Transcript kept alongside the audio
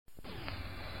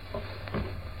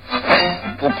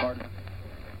Be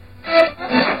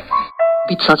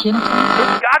chucking?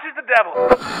 Scotch is the devil.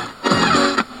 Fuck,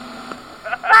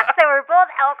 so we're both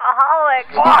alcoholics.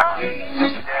 Fuck!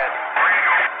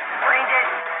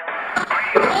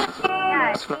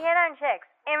 Yeah, she hit on chicks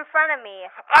in front of me.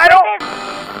 I don't...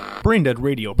 Brain Dead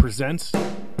Radio presents...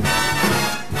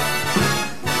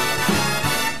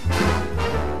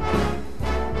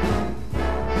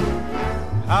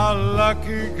 How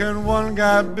lucky can one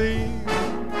guy be?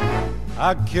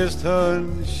 I kissed her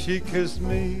and she kissed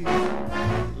me.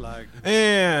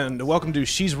 And welcome to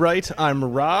She's Right. I'm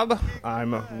Rob.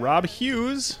 I'm Rob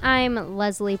Hughes. I'm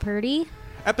Leslie Purdy.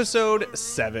 Episode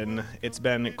 7. It's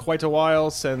been quite a while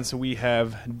since we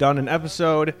have done an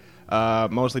episode,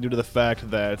 mostly due to the fact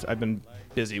that I've been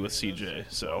busy with CJ,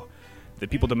 so the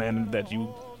people demanded that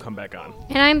you come back on.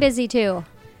 And I'm busy too.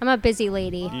 I'm a busy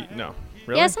lady. No.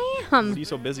 Really? Yes, I am. What are you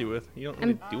so busy with? You don't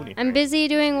really do anything. I'm busy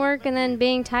doing work and then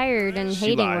being tired and She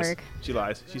hating lies. work. She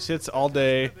lies. She sits all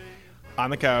day on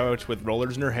the couch with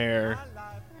rollers in her hair,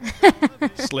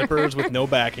 slippers with no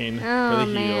backing for Oh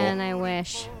the man, heel, I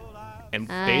wish. and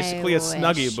basically a wish.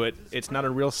 Snuggie, but it's not a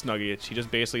real Snuggie. She just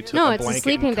basically took No, a it's blanket a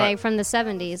sleeping and cut, bag from the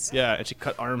 70s. Yeah, and she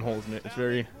cut armholes in it. It's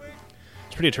pretty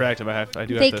attractive. I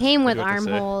do They have to, came I with do have to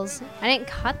say. armholes. I didn't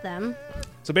cut them.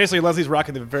 So basically, Leslie's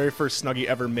rocking the very first Snuggie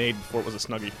ever made before it was a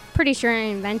Snuggie. Pretty sure I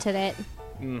invented it.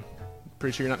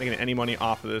 Pretty sure you're not making any money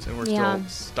off of this, and we're Yeah. still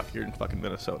stuck here in fucking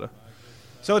Minnesota.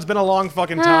 So it's been a long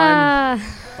fucking time.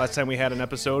 Last time we had an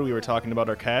episode, we were talking about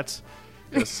our cats.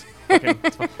 It's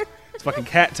fucking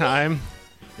cat time.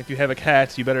 If you have a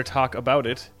cat, you better talk about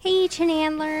it. Hey,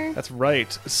 Chanandler. That's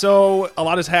right. So a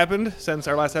lot has happened since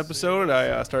our last episode.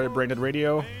 I started Brain Dead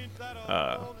Radio.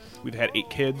 We've had 8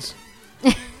 kids.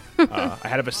 I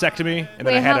had a vasectomy, and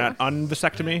then Wait, I had how- an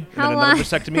unvasectomy, and how then another long-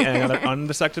 vasectomy, and another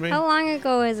unvasectomy. How long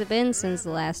ago has it been since the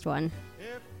last one?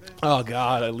 Oh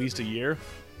God, at least a year.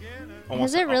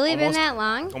 Has it really been that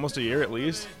long? Almost a year, at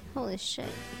least. Holy shit.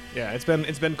 Yeah, it's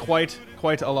been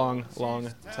quite a long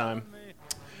time.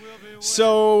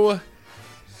 So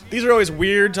these are always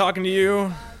weird talking to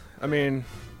you. I mean,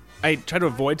 I try to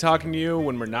avoid talking to you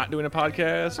when we're not doing a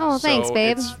podcast. Oh, thanks, so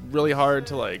babe. It's really hard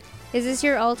to like Is this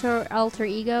your alter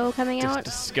ego coming just out?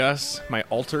 discuss my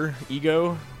alter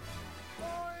ego.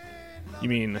 You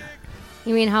mean,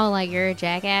 You mean how, like, you're a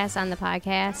jackass on the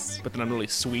podcast? but then I'm really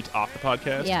sweet off the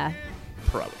podcast? Yeah.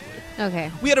 Probably.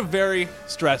 Okay. We had a very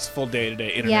stressful day today,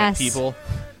 internet Yes. people.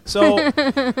 So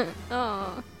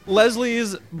Oh.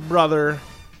 Leslie's brother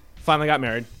finally got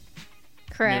married.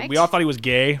 Correct. We all thought he was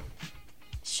gay.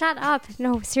 Shut up.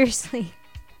 No, seriously.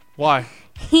 Why?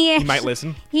 He might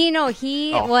listen.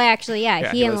 Well, actually, yeah,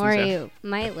 Yeah, he he and listens, Lori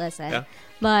might listen. Yeah.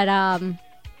 But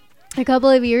a couple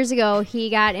of years ago, he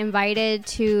got invited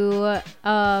to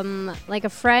like a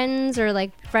friend's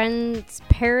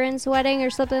parents' wedding or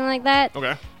something like that.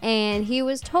 Okay. And he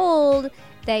was told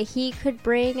that he could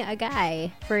bring a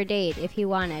guy for a date if he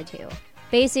wanted to.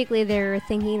 Basically, they were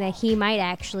thinking that he might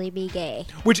actually be gay.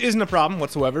 Which isn't a problem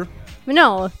whatsoever, But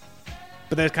no,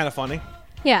 but that's kind of funny.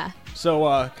 yeah.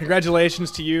 So,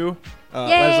 congratulations to you, Yay!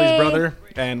 Leslie's brother,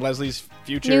 and Leslie's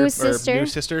future New or sister. new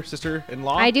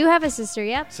sister-in-law. I do have a sister,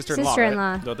 yep. Sister-in-law. Sister-in-law.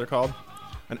 Right? Is that what they're called?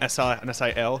 An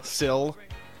SIL, SIL,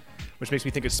 which makes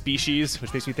me think of species,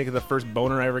 which makes me think of the first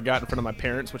boner I ever got in front of my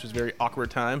parents, which was a very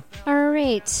awkward time. All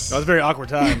right. That was a very awkward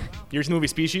time. You ever seen the movie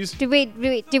Species? Did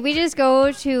we just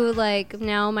go to, like,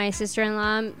 now my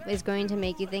sister-in-law is going to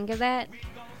make you think of that?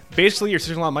 Basically, your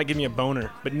sister-in-law might give me a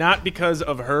boner, but not because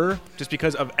of her, just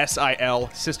because of SIL,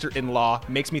 sister-in-law,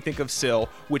 makes me think of Sil,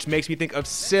 which makes me think of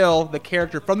Sil, the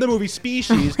character from the movie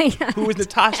Species, Oh my God. who is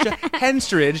Natasha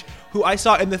Henstridge, who I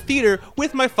saw in the theater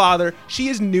with my father. She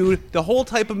is nude the whole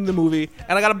type of the movie,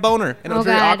 and I got a boner, and it was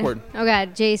very awkward. Oh,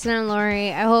 God. Jason and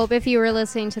Lori, I hope if you were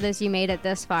listening to this, you made it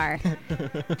this far.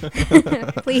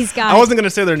 Please, God. I wasn't gonna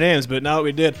say their names, but now that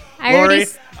we did, I already Lori,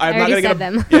 s- I'm I not already gonna said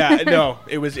get them. Yeah, no,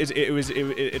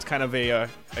 it's kind of a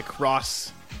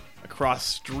cross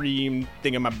stream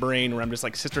thing in my brain where I'm just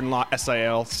like sister-in-law,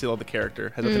 SIL, still the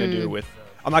character has nothing to do with.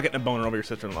 I'm not getting a boner over your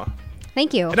sister-in-law,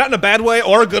 Thank you. and not in a bad way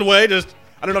or a good way. Just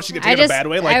I don't know if she could take it in a bad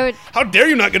way. Like, how dare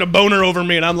you not get a boner over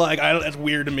me? And I'm like, that's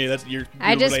weird to me. That's you're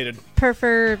I just related.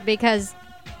 prefer because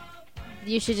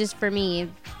you should just for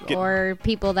me Get or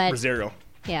people that Rosario.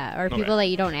 or people that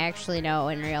you don't actually know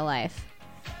in real life.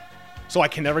 So I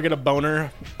can never get a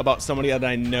boner about somebody that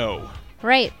I know.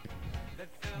 Right.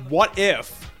 What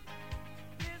if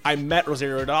I met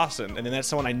Rosario Dawson and then that's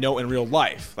someone I know in real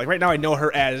life? Like right now I know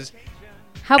her as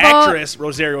How about actress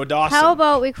Rosario Dawson. how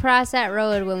about we cross that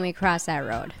road when we cross that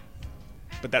road?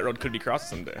 But that road could be crossed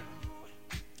someday.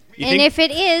 And if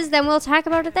it is, then we'll talk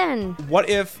about it then. What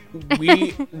if when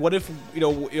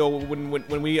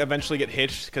we eventually get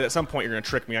hitched? Because at some point you're gonna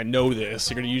trick me. I know this.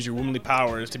 You're gonna use your womanly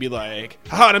powers to be like,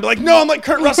 and I'd be like, no, I'm like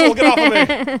Kurt Russell. Get off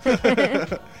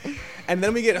of me. And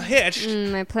then we get hitched.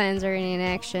 My plans are in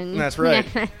action. That's right.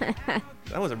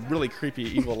 That was a really creepy,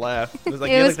 evil laugh. It was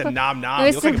like you had like the nom nom.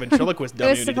 You look like a ventriloquist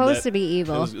dummy. It was supposed to be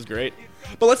evil. It was great.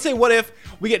 But let's say, what if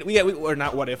or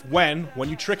not? What if when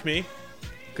you trick me?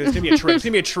 Because it's gonna be a trick. It's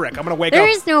gonna be a trick. I'm gonna wake up. There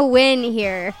is no win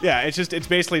here. Yeah, it's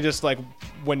basically just like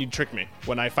when you trick me.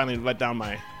 When I finally let down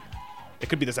my. It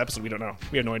could be this episode. We don't know.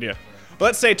 We have no idea. But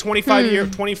let's say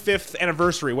 25th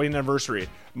anniversary, wedding anniversary.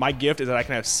 My gift is that I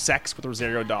can have sex with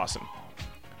Rosario Dawson.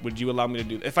 Would you allow me to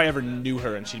do that? If I ever knew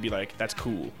her and she'd be like, that's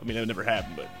cool. I mean, it never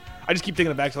happened, but I just keep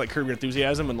thinking back to like Curb Your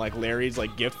Enthusiasm and like Larry's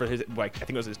like gift for his, like, I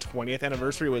think it was his 20th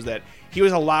anniversary, was that he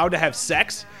was allowed to have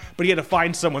sex, but he had to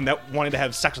find someone that wanted to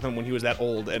have sex with him when he was that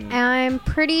old. And I'm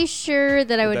pretty sure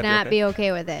that I would not be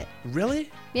okay with it. Really?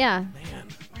 Yeah. Man.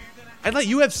 I'd let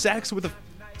you have sex with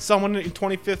someone in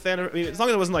 25th anniversary. I mean, as long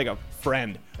as it wasn't like a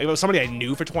friend. Like, it was somebody I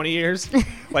knew for 20 years.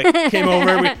 Like, came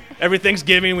over, every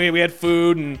Thanksgiving we had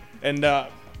food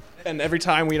and every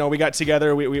time we got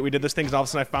together, we did this thing, and all of a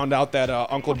sudden I found out that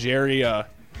Uncle Jerry,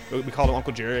 we called him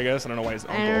Uncle Jerry, I guess. I don't know why he's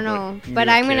uncle. I don't know. But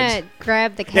I'm going to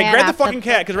grab the cat. Yeah, grab the fucking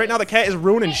cat, because right now the cat is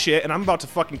ruining shit, and I'm about to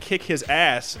fucking kick his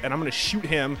ass, and I'm going to shoot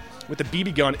him with a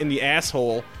BB gun in the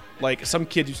asshole, like some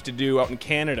kids used to do out in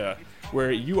Canada,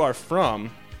 where you are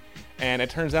from, and it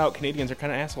turns out Canadians are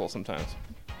kind of assholes sometimes.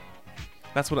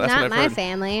 That's what I've heard. Not my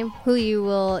family, who you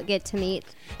will get to meet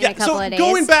in a couple of days. So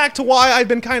going back to why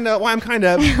I'm kind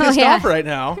of pissed off right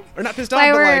now, or not pissed off,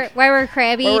 but like why we're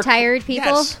crabby, tired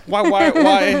people. Yes.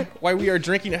 Why we are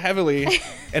drinking heavily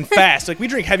and fast. Like, we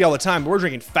drink heavy all the time, but we're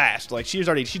drinking fast. Like, she's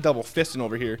double fisting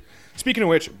over here. Speaking of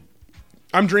which,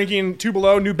 I'm drinking Two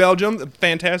Below New Belgium, the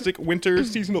fantastic winter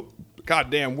seasonal.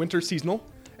 Goddamn, winter seasonal.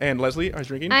 And Leslie, I was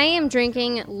drinking. I am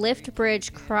drinking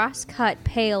Liftbridge Crosscut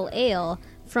Pale Ale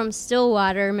from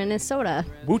Stillwater, Minnesota.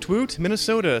 Woot woot,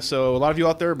 Minnesota. So a lot of you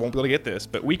out there won't be able to get this,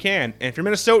 but we can. And if you're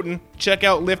Minnesotan, check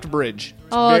out Liftbridge.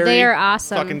 Oh, they are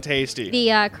awesome. Fucking tasty.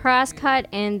 The Crosscut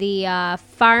and the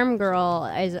Farm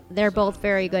Girl, they're both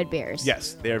very good beers.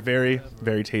 Yes, they are very,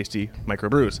 very tasty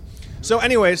microbrews. So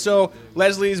anyway,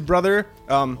 Leslie's brother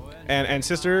and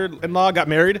sister-in-law got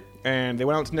married, and they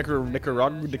went out to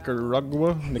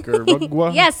Nicaragua.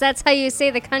 Yes, that's how you say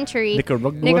the country.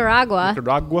 Nicaragua.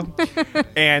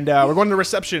 And we're going to the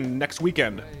reception next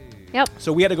weekend. Yep.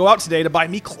 So we had to go out today to buy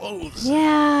me clothes.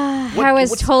 Yeah, I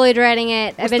was totally dreading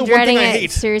it. I've been dreading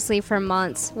it seriously for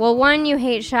months. Well, one, you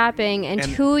hate shopping, and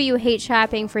two, you hate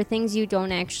shopping for things you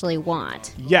don't actually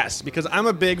want. Yes, because I'm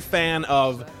a big fan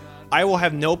of... I will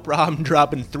have no problem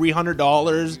dropping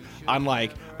 $300 on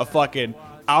like a fucking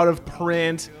out of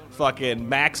print fucking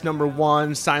Max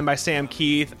 $1 signed by Sam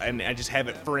Keith, and I just have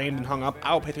it framed and hung up.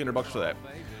 I'll pay $300 for that.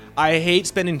 I hate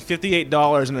spending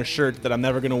 $58 on a shirt that I'm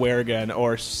never gonna wear again,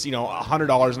 or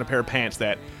 $100 on a pair of pants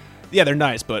that, yeah, they're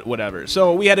nice, but whatever.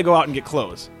 So we had to go out and get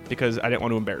clothes because I didn't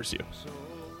want to embarrass you,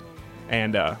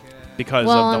 and because of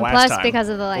the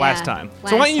last time.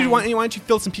 So why don't you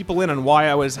fill some people in on why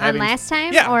I was having... On last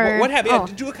time? Yeah, or, what happened?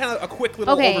 Yeah, do a kind of a quick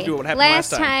little overview of what happened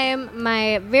last time. Last time,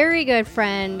 my very good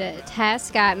friend Tess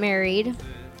got married,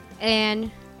 and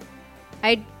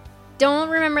I don't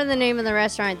remember the name of the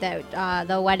restaurant that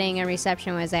the wedding and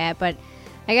reception was at, but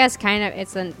I guess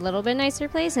it's a little bit nicer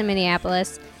place in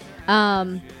Minneapolis.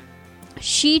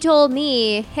 She told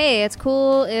me, hey, it's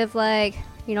cool if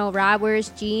Rob wears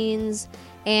jeans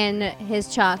and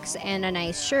his chucks and a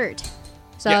nice shirt.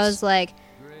 So I was like,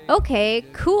 okay,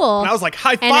 cool. And I was like,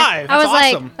 high five.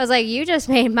 I was like, you just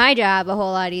made my job a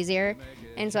whole lot easier.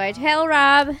 And so I tell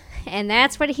Rob, and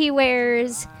that's what he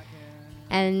wears.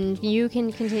 And you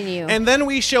can continue. And then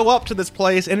we show up to this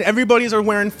place, and everybody's are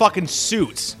wearing fucking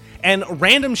suits. And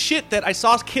random shit that I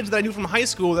saw kids that I knew from high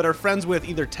school that are friends with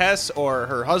either Tess or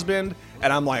her husband.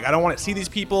 And I'm like, I don't want to see these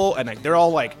people. And they're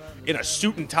all like in a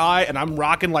suit and tie, and I'm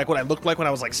rocking like what I looked like when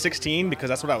I was like 16 because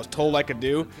that's what I was told I could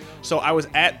do. So I was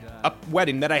at a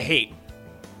wedding that I hate.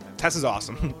 Tess is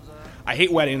awesome. I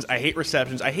hate weddings. I hate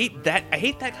receptions. I hate that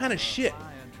kind of shit.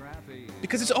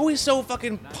 Because it's always so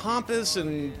fucking pompous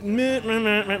and meh, meh,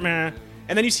 meh, meh, meh.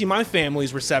 And then you see my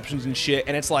family's receptions and shit,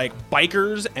 and it's like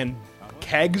bikers and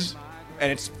kegs,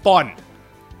 and it's fun.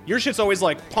 Your shit's always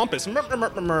like pompous, and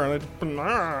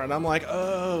I'm like,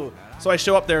 oh. So I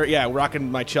show up there,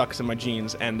 rocking my chucks and my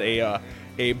jeans, and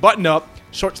a button-up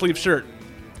short sleeve shirt.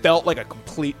 Felt like a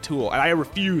complete tool, and I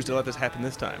refused to let this happen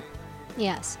this time.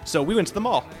 Yes. So we went to the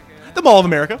Mall of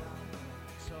America.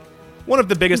 One of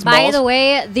the biggest malls. By the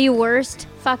way, the worst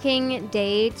fucking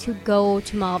day to go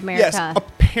to Mall of America. Yes,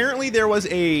 apparently there was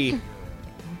a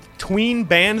tween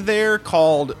band there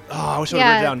called, I wish I would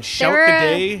have written down, Shout the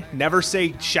Day, Never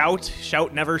Say Shout,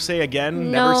 Shout Never Say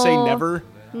Again, Never Say Never.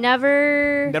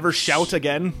 Never Shout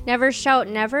Again. Never Shout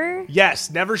Never?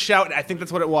 Yes, Never Shout, I think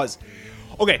that's what it was.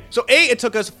 Okay, so it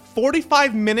took us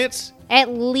 45 minutes at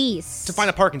least to find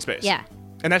a parking space. Yeah.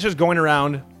 And that's just going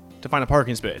around to find a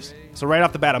parking space. So right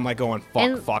off the bat, I'm like going,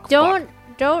 fuck. Don't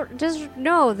just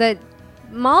know that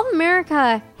Mall of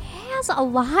America has a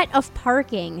lot of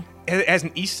parking. It has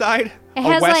an east side, It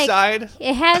has west side.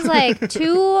 It has like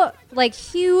two like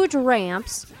huge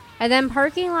ramps, and then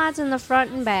parking lots in the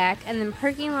front and back, and then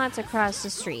parking lots across the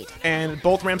street. And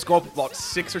both ramps go up about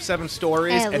 6 or 7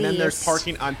 stories, At and then there's least.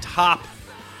 parking on top,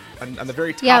 on the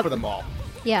very top of the mall.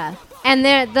 Yeah, and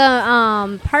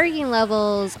the parking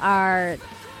levels are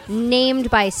named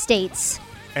by states.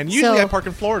 And usually So, I park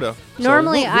in Florida. So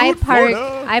Normally, woot I woot, park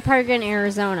Florida. in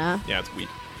Arizona. Yeah, it's weak.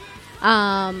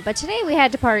 But today we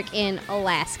had to park in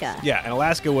Alaska. Yeah, and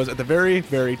Alaska was at the very,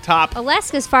 very top.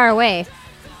 Alaska's far away.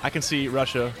 I can see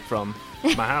Russia from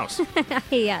my house.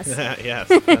 Yes, Yes,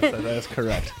 that is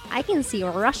correct. I can see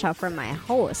Russia from my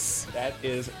house. That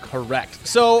is correct.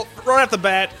 So, right off the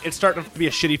bat, it's starting to be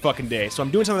a shitty fucking day. So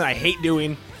I'm doing something I hate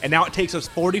doing, and now it takes us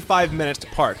 45 minutes to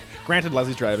park. Granted,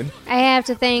 Leslie's driving. I have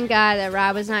to thank God that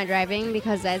Rob was not driving,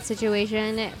 because that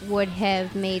situation would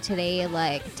have made today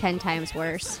like 10 times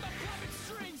worse.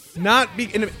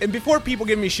 And before people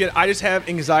give me shit, I just have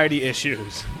anxiety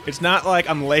issues. It's not like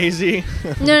I'm lazy.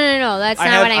 No, that's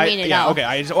not what I mean at all. Okay,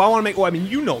 I want to make. Well, I mean,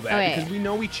 you know that Okay. because we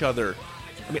know each other.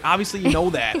 I mean, obviously you know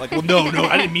that. Like, well, no,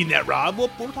 I didn't mean that, Rob. We're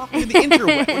talking to the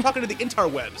interweb. We're talking to the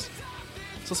interwebs.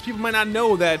 So some people might not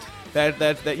know that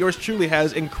yours truly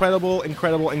has incredible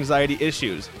anxiety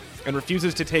issues and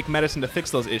refuses to take medicine to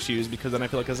fix those issues because then I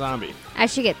feel like a zombie. I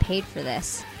should get paid for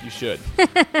this. You should.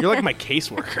 You're like my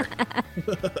caseworker.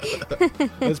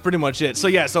 That's pretty much it. So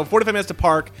yeah, so 45 minutes to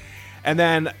park, and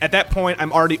then at that point,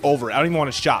 I'm already over it. I don't even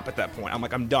want to shop at that point. I'm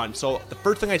like, I'm done. So the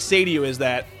first thing I say to you is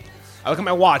that I look at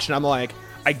my watch and I'm like,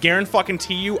 I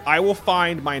guarantee you, I will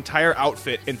find my entire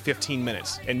outfit in 15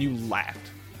 minutes. And you laughed.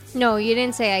 No, you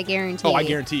didn't say I guarantee. Oh, I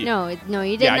guarantee you. No,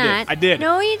 you did Yeah, not. I did.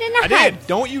 No, you did not. I did.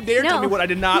 Don't you dare tell No. me what I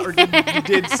did not or you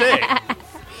did say. I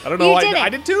don't know. You didn't. I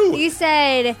did too. You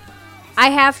said I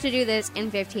have to do this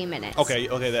in 15 minutes. Okay,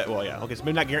 so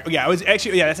maybe not guarantee. Yeah,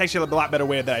 that's actually a lot better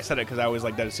way that I said it because I was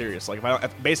like dead serious. Like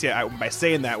by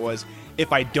saying that was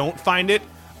if I don't find it,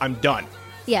 I'm done.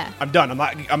 Yeah. I'm done. I'm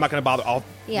not gonna bother. I'll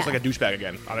Yeah. look like a douchebag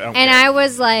again. I don't And care. I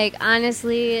was like,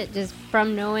 honestly, just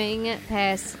from knowing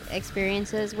past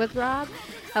experiences with Rob,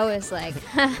 I was like,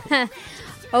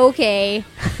 okay,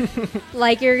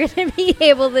 like you're gonna be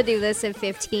able to do this in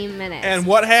 15 minutes. And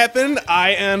what happened?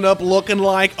 I end up looking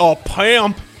like a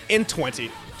pimp in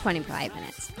 25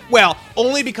 minutes. Well,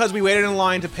 only because we waited in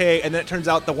line to pay, and then it turns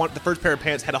out the first pair of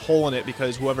pants had a hole in it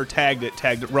because whoever tagged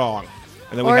it wrong,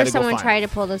 and then we Or had to someone go find tried it.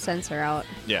 to pull the sensor out.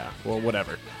 Yeah, well,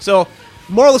 whatever. So,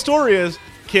 moral of the story is,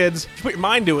 kids, if you put your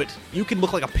mind to it, you can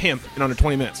look like a pimp in under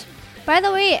 20 minutes. By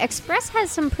the way, Express has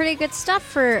some pretty good stuff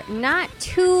for not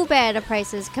too bad of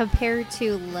prices compared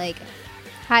to like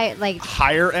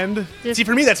Higher end. Just- See,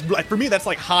 for me that's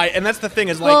like high, and that's the thing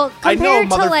is like well, I know compared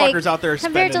to motherfuckers like, out there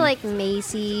compared spending. to like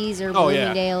Macy's or Oh yeah,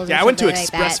 Bloomingdale's. yeah. or I went to something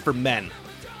Express like that. for Men,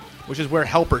 which is where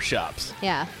Helper shops,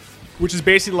 Yeah. which is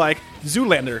basically like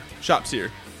Zoolander shops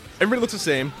here. Everybody looks the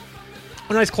same,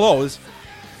 nice clothes,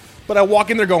 but I walk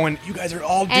in there going, "You guys are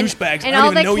all And, douchebags. and I all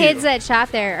don't the even know kids you." that shop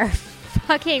there are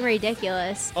fucking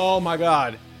ridiculous. Oh my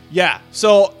god. Yeah.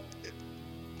 So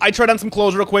I tried on some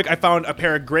clothes real quick. I found a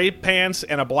pair of gray pants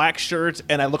and a black shirt,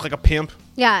 and I look like a pimp.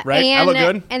 Yeah, Right? I And, look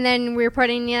good? And then we're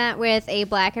putting that with a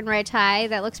black and red tie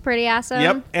that looks pretty awesome.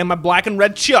 Yep. And my black and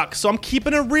red Chuck. So I'm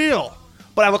keeping it real.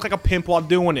 But I look like a pimp while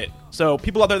doing it. So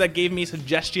people out there that gave me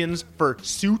suggestions for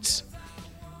suits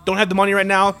don't have the money right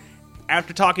now.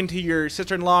 After talking to your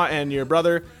sister-in-law and your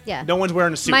brother, Yeah. no one's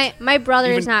wearing a suit. My brother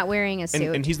is Even- not wearing a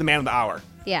suit. and he's the man of the hour.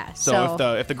 yeah, So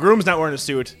if the groom's not wearing a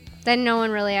suit, then no one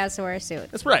really has to wear a suit.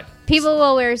 that's right. People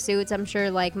will wear suits. I'm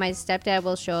sure, like, my stepdad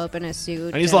will show up in a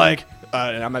suit. And he's like,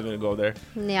 I'm not going to go there.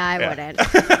 Yeah, I Yeah. wouldn't.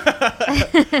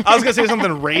 I was going to say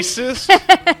something racist.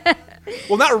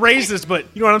 Well, not racist, but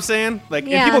you know what I'm saying? Like,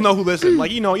 Yeah. and people know who listen.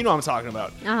 Like, you know what I'm talking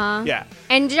about. Uh-huh. Yeah.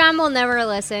 And John will never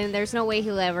listen. There's no way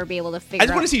he'll ever be able to figure I out.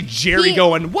 just want to see Jerry He-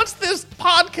 going, what's this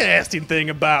podcasting thing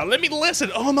about? Let me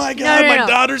listen. Oh, my God, no, my no.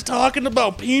 daughter's talking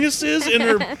about penises,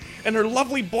 and her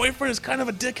lovely boyfriend is kind of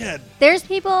a dickhead. There's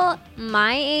people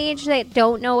my age that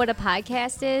don't know what a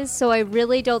podcast is, so I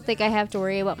really don't think I have to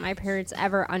worry about my parents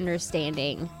ever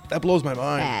understanding That blows my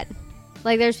mind. that.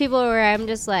 Like, there's people where I'm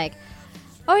just like,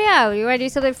 oh, yeah, you want to do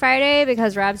something Friday?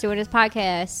 Because Rob's doing his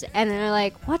podcast. And then they're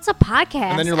like, what's a podcast?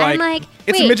 And then you're I'm like, like,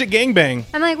 it's wait. a midget gangbang.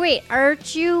 I'm like, wait,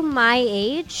 aren't you my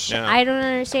age? Yeah. I don't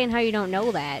understand how you don't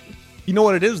know that. You know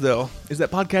what it is, though? Is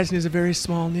that podcasting is a very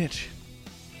small niche.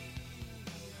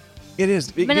 It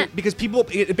is. Because people,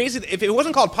 basically, if it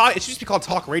wasn't called pod, it should just be called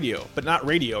talk radio, but not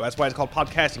radio. That's why it's called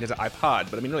podcasting, because of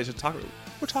iPod. But I mean, really, it's just talk.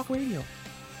 We're talk radio.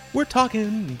 We're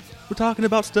talking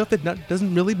about stuff that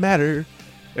doesn't really matter.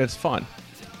 It's fun.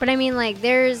 But I mean, like,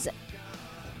 there's a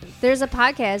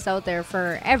podcast out there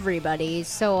for everybody,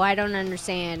 so I don't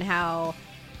understand how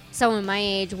someone my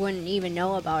age wouldn't even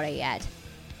know about it yet.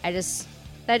 That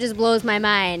just blows my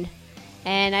mind.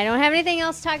 And I don't have anything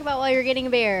else to talk about while you're getting a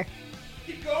beer.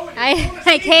 Keep going.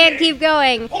 I can't keep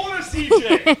going. Hold on,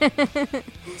 CJ.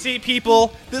 See,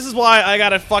 people, this is why I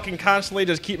gotta fucking constantly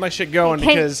just keep my shit going,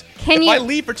 because if I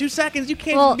leave for 2 seconds, you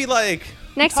can't be like.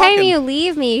 Next time you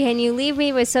leave me, can you leave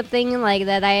me with something like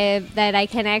that I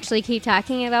can actually keep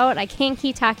talking about? I can't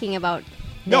keep talking about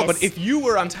No, this. but if you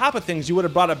were on top of things, you would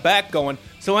have brought it back going.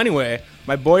 So anyway,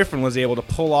 my boyfriend was able to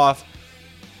pull off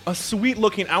a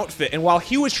sweet-looking outfit, and while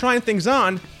he was trying things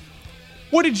on,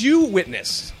 what did you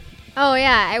witness? Oh,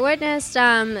 yeah, I witnessed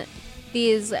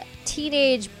these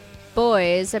teenage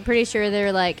boys. I'm pretty sure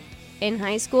they're, like, in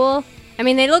high school. I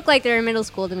mean, they look like they're in middle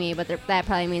school to me, but that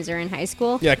probably means they're in high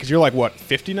school. Yeah, because you're like, what,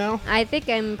 50 now? I think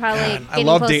I'm probably God, getting I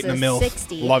love close dating to a MILF.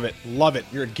 60. Love it.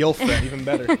 You're a GILF then, even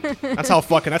better. That's how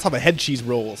the head cheese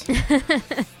rolls.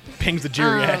 Pings the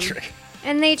geriatric.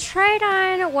 And they tried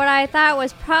on what I thought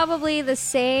was probably the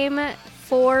same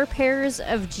 4 pairs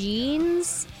of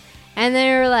jeans. And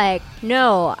they were like,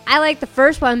 no, I like the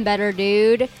first one better,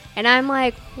 dude. And I'm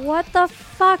like, what the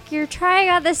fuck? You're trying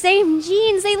on the same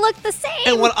jeans. They look the same.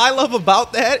 And what I love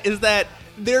about that is that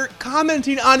they're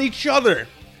commenting on each other.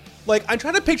 Like, I'm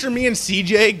trying to picture me and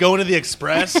CJ going to the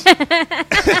Express.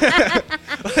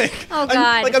 Oh,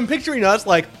 God. I'm picturing us,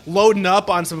 like, loading up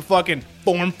on some fucking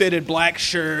form-fitted black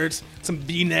shirts, some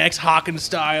V-necks, Hawkins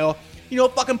style. You know,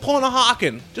 fucking pulling a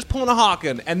Hawkin. Just pulling a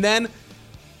Hawkin. And then,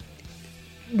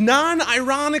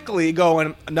 non-ironically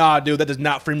going, nah, dude, that does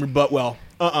not frame your butt well.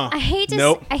 I hate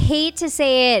to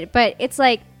say it, but it's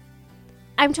like,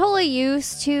 I'm totally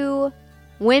used to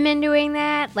women doing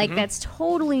that. Like, that's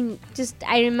totally just,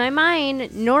 in my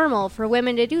mind, normal for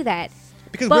women to do that.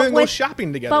 Because women go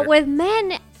shopping together. But with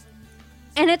men,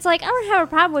 and it's like, I don't have a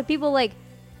problem with people, like,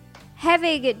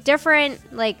 having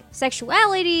different, like,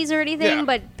 sexualities or anything,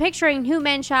 but picturing 2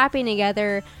 men shopping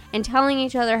together and telling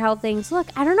each other how things look,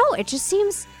 I don't know. It just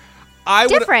seems different. I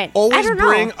would always I don't know.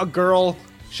 bring a girl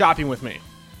shopping with me.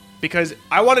 Because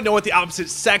I want to know what the opposite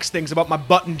sex thinks about my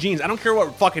button jeans. I don't care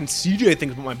what fucking CJ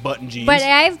thinks about my button jeans. But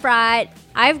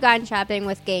I've gone shopping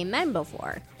with gay men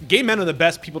before. Gay men are the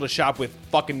best people to shop with,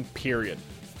 fucking period.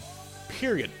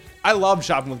 Period. I love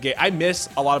shopping with gay. I miss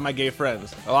a lot of my gay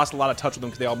friends. I lost a lot of touch with them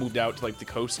because they all moved out to, like, the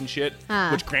coast and shit.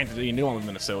 Which, granted, you knew I live in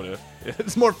Minnesota.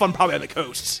 It's more fun probably on the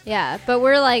coast. Yeah, but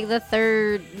we're like the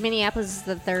third, Minneapolis is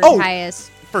the third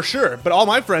highest. For sure, but all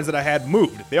my friends that I had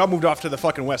moved. They all moved off to the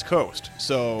fucking West Coast,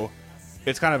 so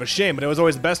it's kind of a shame, but it was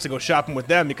always best to go shopping with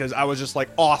them because I was just like,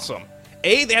 awesome.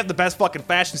 A, they have the best fucking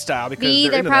fashion style because B,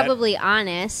 they're into probably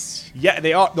honest. Yeah,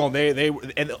 they are. No, they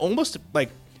and almost like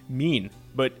mean,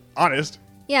 but honest.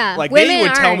 Yeah, like women they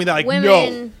would tell aren't. me that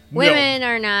like Women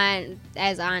are not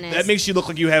as honest. That makes you look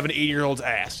like you have an 8-year-old's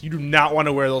ass. You do not want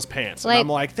to wear those pants. Like, and I'm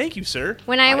like, thank you, sir.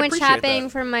 When I went appreciate shopping that.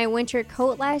 for my winter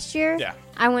coat last year, Yeah.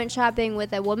 I went shopping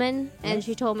with a woman, and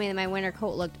she told me that my winter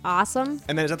coat looked awesome.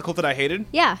 And then is that the coat that I hated?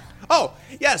 Yeah. Oh,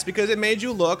 yes, because it made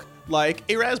you look like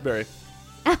a raspberry.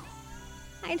 I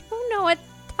don't know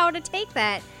how to take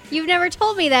that. You've never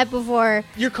told me that before.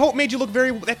 Your coat made you look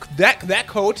very... That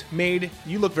coat made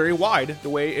you look very wide the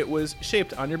way it was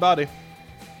shaped on your body.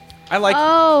 I like...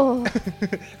 Oh.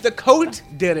 The coat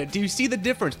did it. Do you see the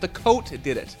difference? The coat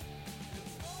did it.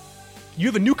 You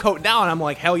have a new coat now, and I'm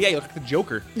like, hell yeah, you look like the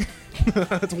Joker.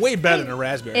 It's way better than a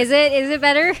raspberry. Is it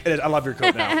better? It is. I love your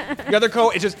coat now. Your other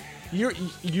coat, it's just...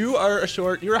 You are a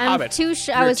short... You're a hobbit.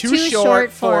 I was too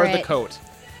short for the it. coat.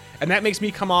 And that makes me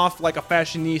come off like a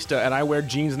fashionista, and I wear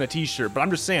jeans and a t-shirt. But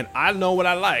I'm just saying, I know what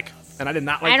I like, and I did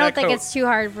not like that coat. I don't think it's too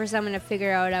hard for someone to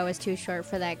figure out I was too short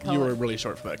for that coat. You were really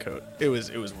short for that coat. It was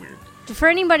weird. For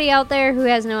anybody out there who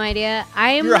has no idea,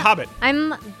 You're a hobbit.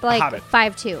 I'm like hobbit.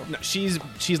 5'2". No,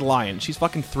 she's lying. She's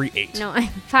fucking 3'8". No, I'm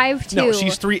 5'2". No,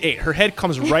 she's 3'8". Her head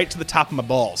comes right to the top of my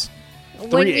balls.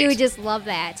 Wouldn't 3'8". you just love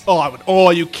that? Oh, I would. Oh,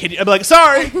 you kidding? I'd be like,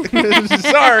 sorry,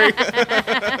 sorry.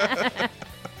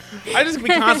 I just be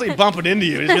constantly bumping into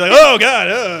you. Just be like, oh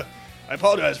god, I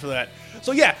apologize for that.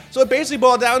 So yeah, so it basically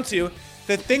boiled down to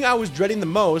the thing I was dreading the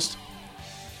most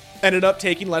ended up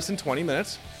taking less than 20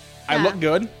 minutes. I Yeah. looked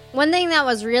good. One thing that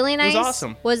was really nice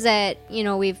awesome. was that, you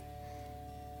know, we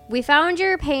found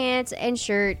your pants and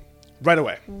shirt Right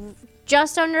away.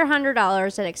 just under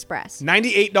 $100 at Express.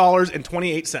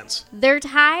 $98.28. Their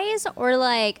ties were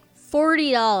like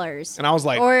 $40. And I was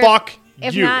like, or fuck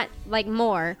if you. not, like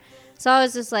more. So I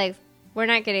was just like, we're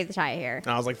not getting the tie here. And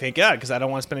I was like, thank God, because I don't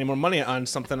want to spend any more money on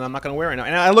something I'm not going to wear right now.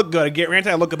 And I look good.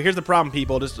 Granted, I look good. But here's the problem,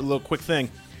 people. Just a little quick thing.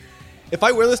 If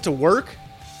I wear this to work,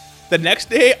 the next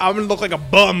day I'm going to look like a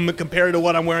bum compared to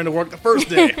what I'm wearing to work the first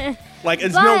day. Like,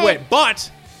 it's no But- way.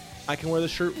 But I can wear the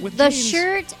shirt with The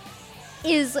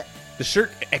jeans. The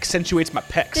shirt accentuates my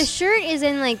pecs. The shirt is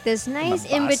in like this nice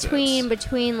in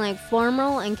between like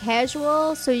formal and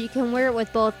casual, so you can wear it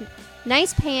with both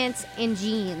nice pants and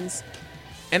jeans,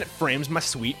 And it frames my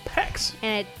sweet pecs.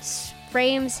 and it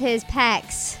frames his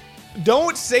pecs.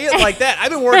 Don't say it like that.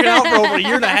 I've been working out for over a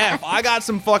year and a half. I got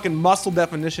some fucking muscle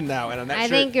definition now. And on that I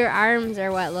shirt, think your arms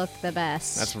are what look the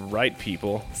best. that's right,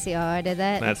 people. See how I did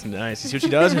that? That's nice. You see what she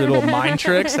does? Her little mind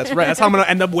tricks. That's right. That's how I'm going to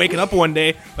end up waking up one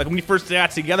day. Like when we first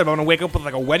got together, I'm going to wake up with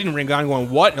like a wedding ring on going,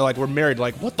 what? And they're like, we're married.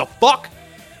 Like, what the fuck?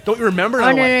 Don't you remember? And Oh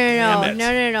I'm no, like,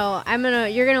 no. "Damn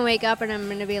it." You're gonna wake up and I'm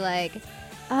gonna be like,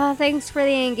 oh, thanks for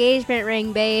the engagement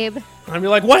ring, babe. And I'll be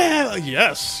like, what?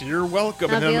 Yes, you're welcome.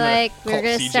 I'll And then be I'm gonna like, call we're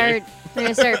gonna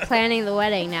CJ. start planning the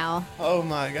wedding now. Oh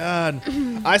my God.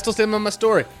 I still stand on my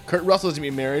story. Kurt Russell's gonna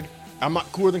be married. I'm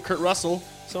not cooler than Kurt Russell,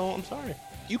 so I'm sorry.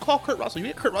 You call Kurt Russell. You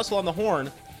get Kurt Russell on the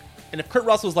horn, and if Kurt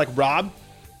Russell's like, Rob,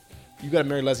 you gotta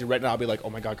marry Leslie right now, I'll be like, oh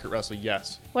my God, Kurt Russell,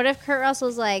 yes. What if Kurt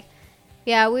Russell's like,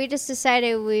 yeah, we just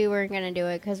decided we weren't gonna do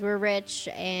it because we're rich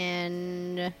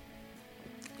and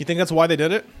You think that's why they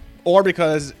did it? Or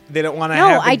because they don't want to No,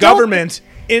 have the I don't- government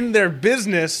in their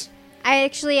business? I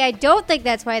don't think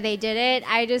that's why they did it.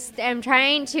 I just am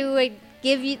trying to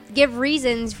give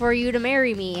reasons for you to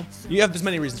marry me. You have this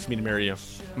many reasons for me to marry you.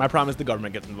 My problem is the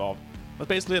government gets involved. That's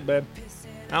basically it, babe.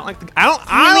 I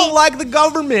don't like the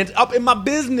government up in my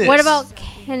business. What about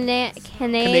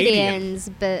Canadians'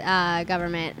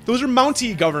 government? Those are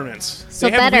Mountie governments. So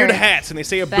they have better. weird hats and they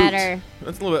say a Better. boot.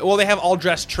 That's a little bit. Well, they have all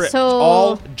dressed trips. So-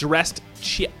 All dressed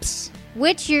chips.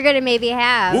 Which you're gonna maybe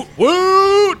have. Woot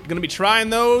woot! Gonna be trying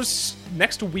those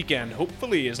next weekend,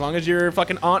 hopefully. As long as your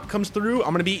fucking aunt comes through,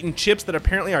 I'm gonna be eating chips that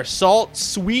apparently are salt,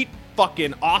 sweet,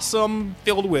 fucking awesome,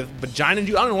 filled with vagina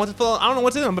juice. I don't know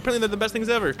what's in them, but apparently they're the best things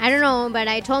ever. I don't know, but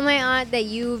I told my aunt that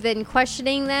you've been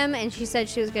questioning them, and she said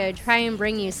she was gonna try and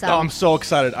bring you some. Oh, I'm so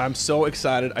excited. I'm so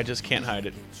excited. I just can't hide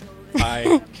it.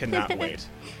 I cannot wait.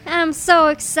 I'm so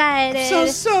excited.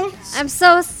 So I'm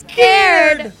so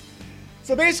scared.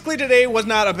 So basically today was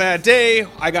not a bad day.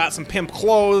 I got some pimp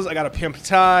clothes. I got a pimp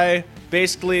tie.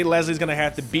 Basically, Leslie's going to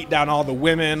have to beat down all the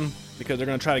women because they're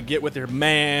going to try to get with her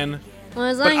man. Well,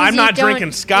 as But long as I'm you not don't-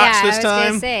 drinking scotch yeah, this I was gonna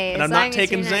time, say, and as I'm not long as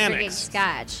taking you're not drinking Xanax.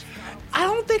 Scotch. I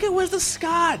don't think it was the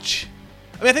scotch.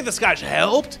 I mean, I think the scotch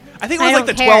helped. I think it I was like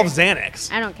don't the care. 12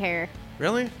 Xanax. I don't care.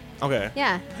 Really? Okay.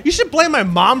 Yeah. You should blame my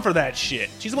mom for that shit.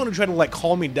 She's the one who tried to like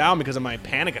calm me down because of my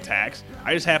panic attacks.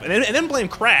 I just have, and then blame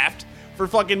Kraft for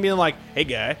fucking being like, "Hey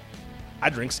guy, I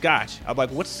drink scotch." I'm like,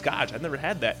 "What's scotch? I've never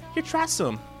had that." Here, try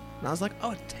some. And I was like,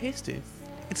 "Oh, it's tasty.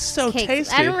 It's so Okay,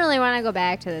 tasty." I don't really want to go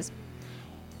back to this.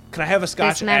 Can I have a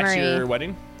scotch at memory. your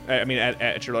wedding? I mean,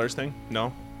 at your daughter's thing?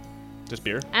 No, just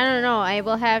beer. I don't know. I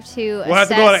will have to. We'll have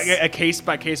to go on assess- a case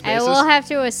by case I basis. will have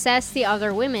to assess the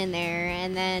other women there,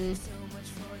 and then.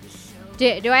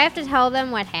 Do I have to tell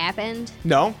them what happened?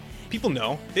 No, people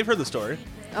know. They've heard the story.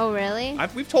 Oh, really?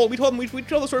 We've told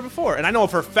the story before, and I know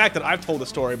for a fact that I've told the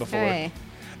story before. Okay.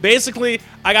 Basically,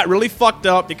 I got really fucked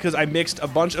up because I mixed a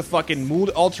bunch of fucking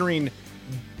mood-altering,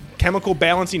 chemical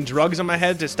balancing drugs in my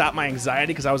head to stop my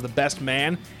anxiety because I was the best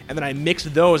man, and then I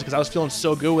mixed those because I was feeling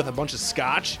so good with a bunch of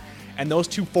scotch, and those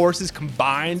two forces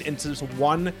combined into this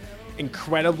one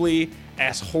incredibly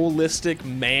holistic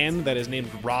man that is named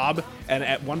Rob. And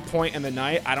at one point in the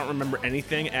night, I don't remember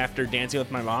anything after dancing with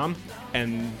my mom,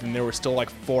 and then there were still like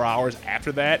 4 hours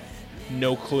after that.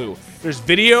 No clue. There's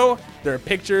video, there are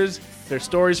pictures, there's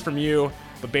stories from you,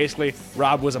 but basically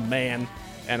Rob was a man,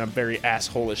 and a very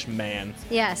asshole-ish man.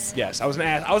 Yes. Yes, I was an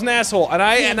asshole, and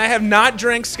I have not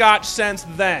drank scotch since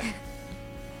then.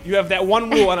 You have that one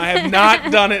rule, and I have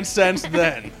not done it since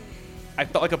then. I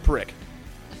felt like a prick.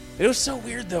 It was so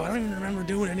weird, though. I don't even remember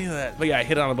doing any of that. But yeah, I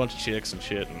hit on a bunch of chicks and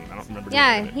shit, and I don't remember doing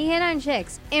Yeah, any of it. he hit on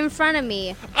chicks in front of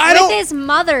me I with don't- his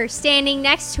mother standing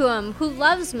next to him, who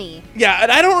loves me. Yeah,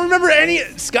 and I don't remember any.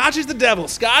 Scotch is the devil.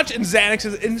 Scotch and Xanax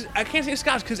is. And I can't say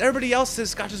Scotch because everybody else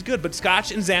says Scotch is good, but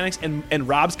Scotch and Xanax and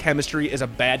Rob's chemistry is a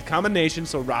bad combination,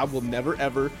 so Rob will never,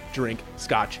 ever drink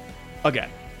Scotch again.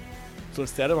 So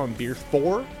instead, I'm on beer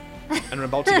 4, and I'm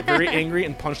about to get very angry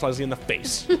and punch Leslie in the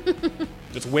face.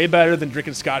 It's way better than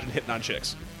drinking scotch and hitting on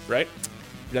chicks, right?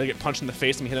 You gotta get punched in the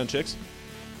face and hit on chicks.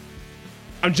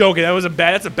 I'm joking.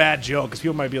 That's a bad joke because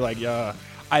people might be like, "Yeah,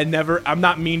 I'm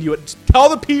not mean to you." Tell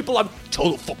the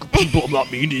fucking people I'm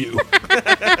not mean to you.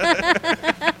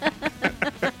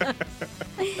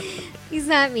 He's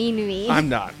not mean to me. I'm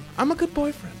not. I'm a good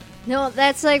boyfriend. No,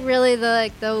 that's like really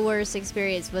the worst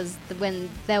experience was when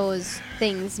those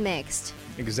things mixed.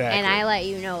 Exactly. And I let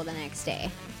you know the next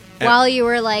day. While you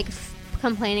were like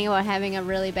complaining about having a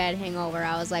really bad hangover,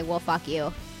 I was like, "Well, fuck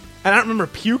you." And I don't remember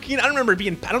puking. I don't remember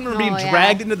being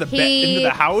dragged into the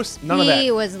house. None of that. He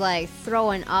was like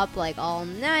throwing up like all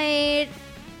night.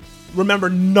 Remember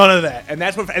none of that. And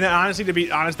honestly, to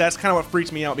be honest, that's kind of what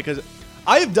freaks me out because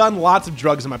I have done lots of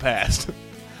drugs in my past.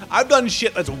 I've done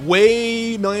shit that's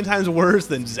way million times worse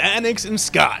than Xanax and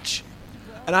Scotch.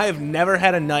 And I have never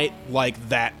had a night like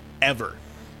that ever.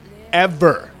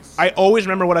 Ever. I always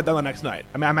remember what I've done the next night.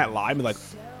 I mean, I might lie and be like,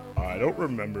 I don't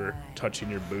remember touching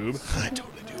your boob. I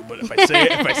totally do. But if I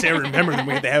say I remember, then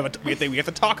we have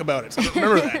to talk about it. So I don't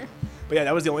remember that. But yeah,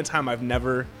 that was the only time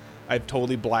I've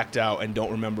totally blacked out and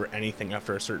don't remember anything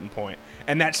after a certain point.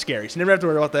 And that's scary. So you never have to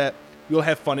worry about that. You'll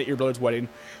have fun at your brother's wedding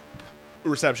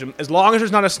reception. As long as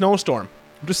there's not a snowstorm.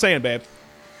 I'm just saying, babe.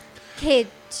 Okay,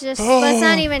 let's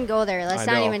not even go there. Let's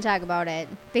not even talk about it.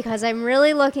 Because I'm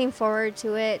really looking forward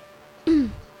to it.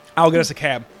 I'll get us a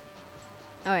cab.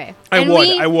 Okay.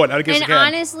 I would. I'd get us a And cab.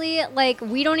 honestly, like,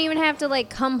 we don't even have to, like,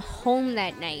 come home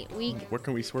that night. Where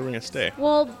are we going to stay?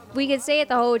 Well, we could stay at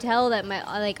the hotel that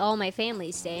all my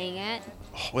family's staying at.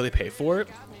 Oh, will they pay for it?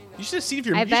 You should have seen if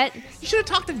you're. I bet. You should have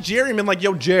talked to Jerry and been like,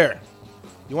 "Yo, Jer,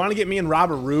 you want to get me and Rob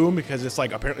a room because it's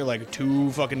like apparently like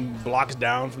 2 fucking blocks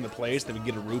down from the place. Then we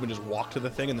get a room and just walk to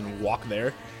the thing and then walk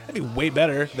there. That'd be way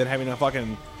better than having a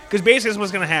fucking. Because basically, this is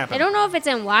what's gonna happen. I don't know if it's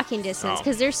in walking distance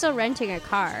because they're still renting a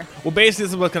car. Well, basically,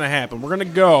 this is what's gonna happen. We're gonna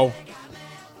go,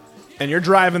 and you're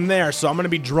driving there, so I'm gonna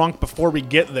be drunk before we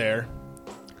get there.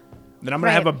 Then I'm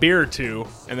gonna have a beer or 2,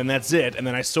 and then that's it. And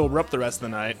then I sober up the rest of the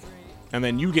night, and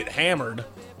then you get hammered.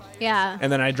 Yeah.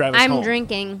 And then I drive us home. I'm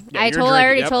drinking. Yeah, I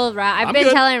already told Rob. I've been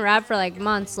good. telling Rob for like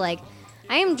months, like,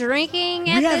 I am drinking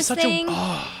at this thing.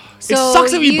 It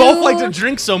sucks that we both like to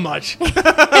drink so much. It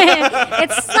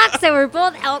sucks that we're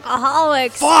both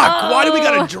alcoholics. Fuck, why do we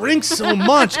gotta drink so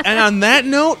much? And on that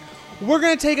note, we're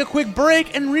gonna take a quick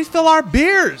break and refill our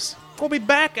beers. We'll be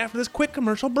back after this quick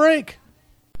commercial break.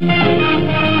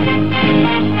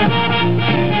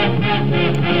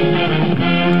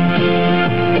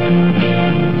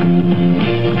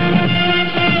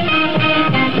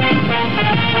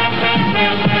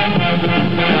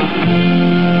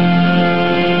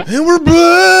 And we're back!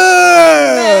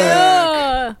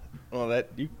 Well, that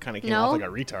you kind of came off like a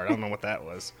retard. I don't know what that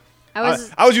was. I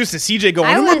was used to CJ going,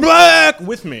 and we're back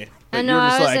with me. I know,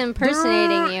 I was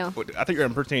impersonating you. I think you were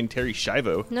impersonating Terry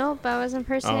Schiavo. Nope, I was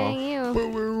impersonating you.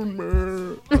 That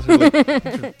was really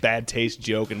a bad taste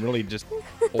joke and really just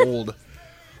old.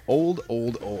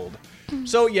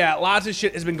 So yeah, lots of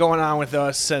shit has been going on with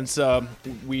us since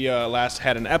we last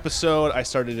had an episode. I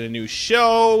started a new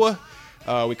show.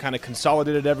 We kind of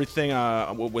consolidated everything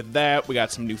with that. We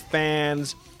got some new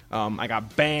fans. I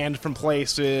got banned from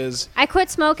places. I quit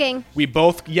smoking. We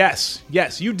both, yes,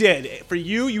 you did. For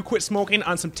you quit smoking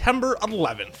on September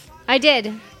 11th. I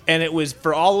did. And it was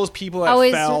for all those people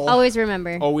that fell. Always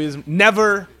remember. Always,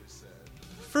 never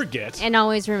forget. And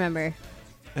always remember.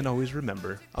 And always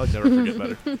remember. I'll never forget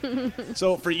better.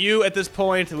 So for you at this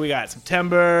point, we got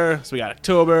September, so we got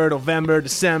October, November,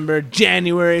 December,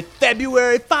 January,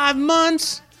 February, 5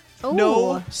 months. Ooh.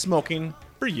 No smoking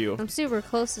for you. I'm super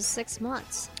close to 6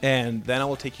 months. And then I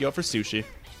will take you out for sushi,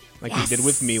 like you did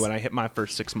with me when I hit my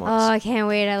first 6 months. Oh, I can't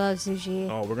wait. I love sushi.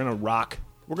 Oh, we're gonna rock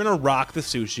the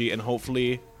sushi and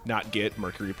hopefully not get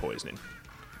mercury poisoning.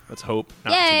 Let's hope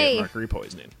not to get mercury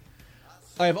poisoning.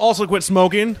 I have also quit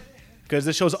smoking because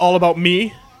this show's all about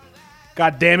me.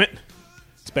 God damn it.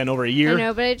 It's been over a year. I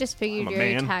know, but I just figured I'm a you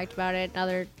already man. talked about it in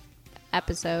other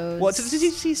episodes. Well,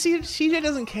 CJ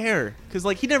doesn't care because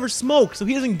like he never smoked, so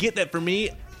he doesn't get that. For me,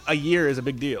 a year is a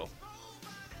big deal.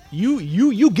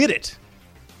 You get it,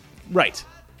 right?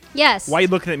 Yes. Why are you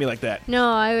looking at me like that? No,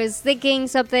 I was thinking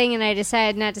something and I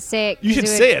decided not to say it. You should would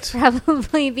say it.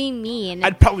 Probably be mean.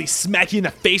 I'd probably smack you in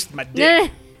the face with my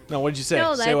dick. No, what did you say?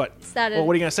 No, say what? Not well,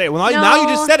 what are you gonna say? Well, now you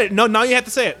just said it. No, now you have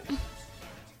to say it.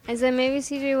 I said maybe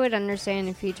CJ would understand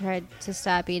if he tried to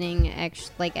stop eating,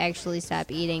 actually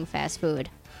stop eating fast food.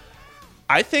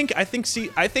 I think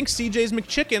CJ's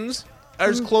McChickens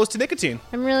as close to nicotine.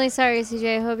 I'm really sorry,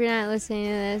 CJ. I hope you're not listening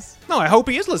to this. No, I hope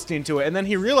he is listening to it. And then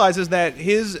he realizes that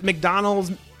his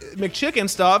McDonald's McChicken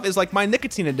stuff is like my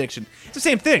nicotine addiction. It's the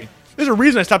same thing. There's a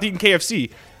reason I stopped eating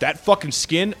KFC. That fucking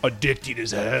skin, addicted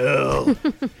as hell.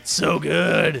 So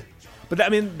good. But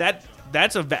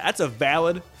that's a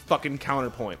valid fucking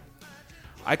counterpoint.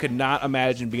 I could not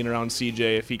imagine being around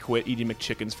CJ if he quit eating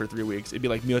McChickens for 3 weeks. It'd be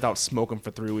like me without smoking for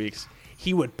 3 weeks.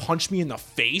 He would punch me in the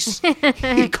face.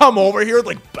 He'd come over here with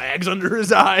like bags under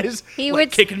his eyes,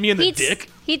 kicking me in the dick.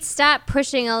 He'd stop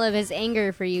pushing all of his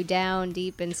anger for you down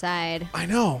deep inside. I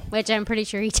know. Which I'm pretty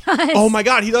sure he does. Oh my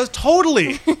God, he does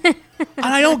totally. And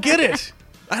I don't get it.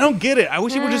 I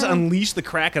wish he would just unleash the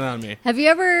Kraken on me. Have you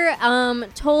ever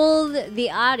told the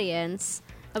audience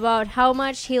about how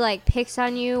much he like picks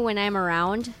on you when I'm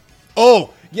around?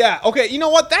 Oh, yeah. Okay, you know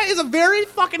what? That is a very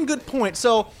fucking good point.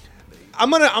 So I'm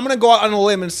gonna go out on a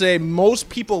limb and say most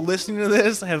people listening to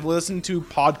this have listened to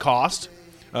Podcast,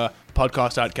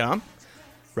 podcast.com,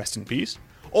 rest in peace,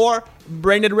 or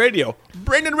Braindead Radio,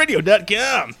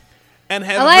 braindeadradio.com, and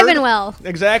have alive and well.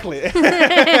 Exactly.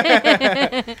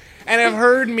 And have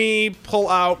heard me pull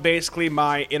out basically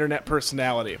my internet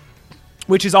personality,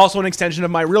 which is also an extension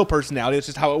of my real personality. It's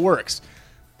just how it works.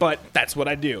 But that's what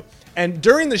I do. And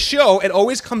during the show, it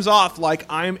always comes off like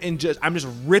I'm just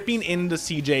ripping into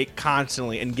CJ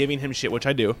constantly and giving him shit, which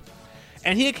I do.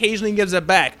 And he occasionally gives it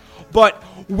back. But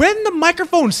when the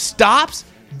microphone stops,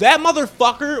 that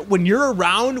motherfucker, when you're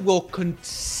around, will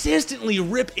consistently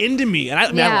rip into me. And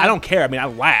I don't care. I mean, I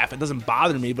laugh. It doesn't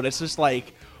bother me. But it's just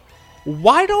like,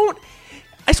 why don't...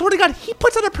 I swear to God, he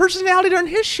puts on a personality during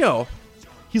his show.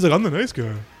 He's like, I'm the nice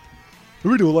guy.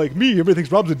 Everybody will like me. Everybody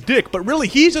thinks Rob's a dick. But really,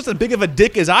 he's just as big of a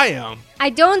dick as I am. I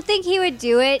don't think he would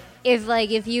do it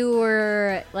if you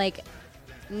were, like,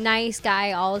 nice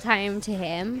guy all the time to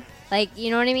him. Like,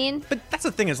 you know what I mean? But that's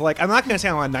the thing is, like, I'm not going to say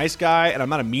I'm a nice guy and I'm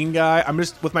not a mean guy. I'm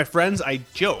just, with my friends, I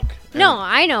joke. No,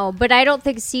 I know. But I don't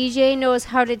think CJ knows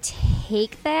how to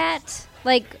take that.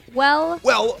 Like, well...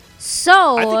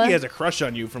 So... I think he has a crush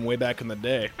on you from way back in the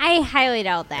day. I highly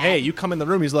doubt that. Hey, you come in the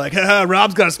room, he's like,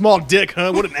 Rob's got a small dick,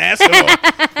 huh? What an asshole.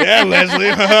 Yeah, Leslie.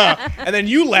 And then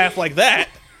you laugh like that.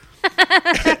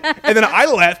 And then I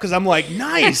laugh because I'm like,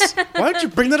 nice. Why don't you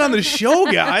bring that on the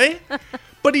show, guy?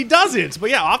 But he doesn't.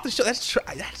 But yeah, off the show,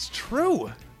 that's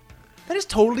true. That is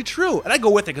totally true. And I go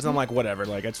with it because I'm like, whatever.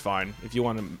 Like, it's fine. If you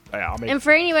want to, I'll make it. And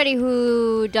for anybody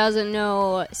who doesn't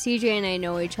know, CJ and I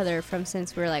know each other from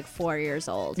since we were like 4 years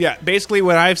old. Yeah, basically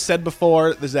what I've said before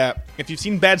is that if you've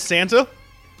seen Bad Santa,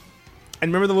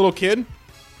 and remember the little kid?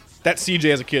 That's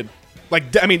CJ as a kid. Like,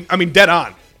 I mean, dead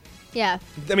on. Yeah.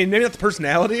 I mean, maybe not the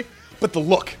personality, but the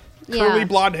look. Curly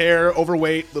blonde hair,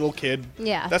 overweight, little kid.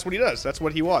 Yeah. That's what he does. That's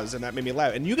what he was, and that made me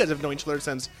laugh. And you guys have known each other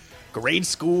since grade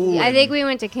school. I think we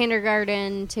went to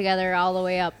kindergarten together all the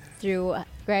way up through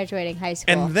graduating high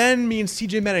school. And then me and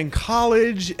CJ met in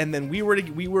college, and then we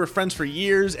were friends for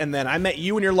years, and then I met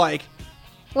you, and you're like...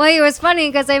 Well, it was funny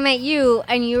because I met you,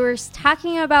 and you were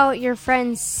talking about your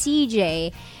friend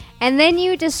CJ, and then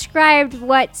you described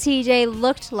what CJ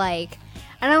looked like.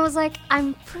 And I was like,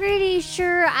 I'm pretty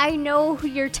sure I know who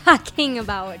you're talking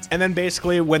about. And then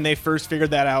basically when they first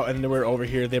figured that out and they were over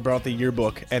here, they brought out the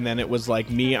yearbook. And then it was like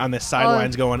me on the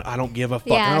sidelines going, I don't give a fuck.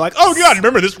 Yeah. And they're like, oh, God,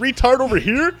 remember this retard over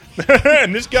here?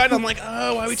 And this guy? And I'm like,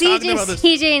 oh, why are we talking about this?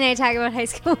 CJ and I talk about high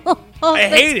school all I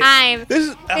the hate time.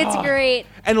 It. It's great.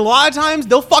 And a lot of times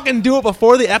they'll fucking do it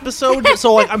before the episode.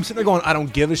 So like I'm sitting there going, I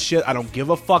don't give a shit. I don't give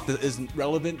a fuck. This isn't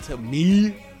relevant to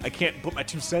me. I can't put my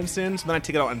 2 cents in. So then I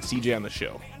take it out on CJ on the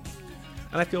show.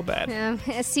 And I feel bad.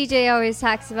 CJ always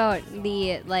talks about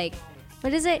the, like,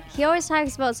 what is it? He always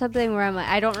talks about something where I'm like,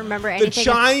 I don't remember anything.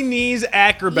 The Chinese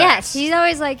acrobats. Yes, he's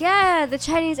always like, yeah, the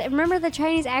Chinese. Remember the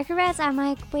Chinese acrobats? I'm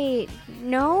like, wait,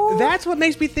 no. That's what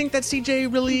makes me think that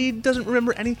CJ really doesn't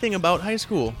remember anything about high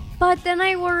school. But then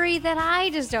I worry that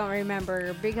I just don't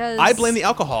remember because... I blame the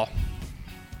alcohol.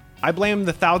 I blame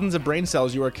the thousands of brain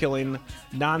cells you are killing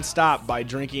nonstop by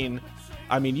drinking.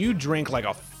 I mean, you drink like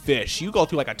a fish. You go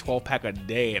through like a 12-pack a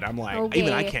day, and I'm like, okay.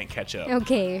 Even I can't catch up.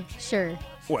 Okay, sure.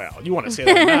 Well, you want to say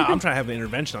that now. I'm trying to have an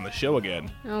intervention on the show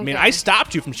again. Okay. I mean, I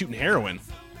stopped you from shooting heroin.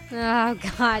 Oh,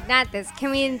 God, not this.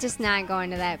 Can we just not go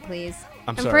into that, please?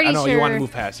 I'm sorry. I know you want to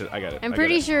move past it. I got it. I'm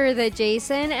pretty sure that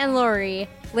Jason and Lori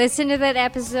listened to that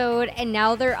episode, and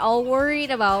now they're all worried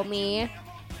about me.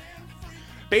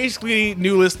 Basically,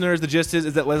 new listeners, the gist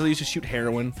is that Leslie used to shoot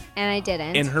heroin. And I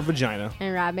didn't. In her vagina.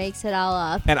 And Rob makes it all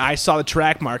up. And I saw the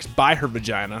track marks by her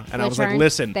vagina. And I was like,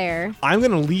 listen, there. I'm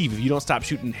going to leave if you don't stop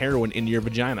shooting heroin into your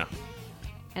vagina.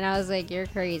 And I was like, you're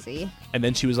crazy. And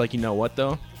then she was like, you know what,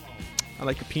 though? I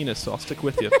like your penis, so I'll stick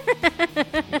with you.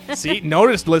 See,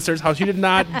 notice, listeners, how she did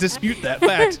not dispute that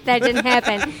fact. That didn't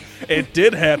happen. It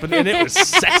did happen, and it was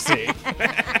sexy.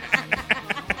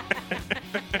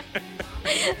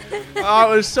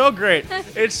 Oh, it was so great.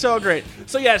 It's so great.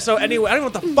 So, yeah, so anyway, I don't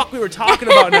know what the fuck we were talking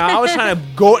about now. I was trying to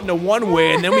go it into one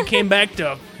way, and then we came back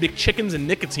to big chickens and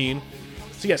nicotine.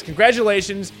 So, yes,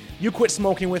 congratulations. You quit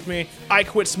smoking with me. I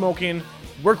quit smoking.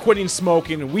 We're quitting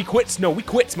smoking. We quit smoking.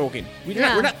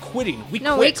 We're not quitting. We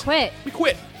quit. We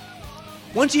quit.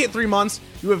 Once you hit 3 months,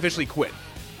 you officially quit.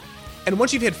 And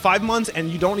once you've hit 5 months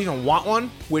and you don't even want one,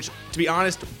 which, to be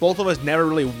honest, both of us never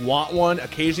really want one.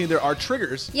 Occasionally there are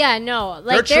triggers. Yeah, no.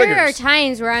 Like, there are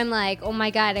times where I'm like, oh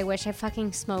my God, I wish I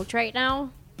fucking smoked right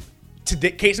now.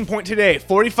 Today, case in point today,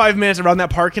 45 minutes around that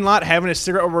parking lot, having a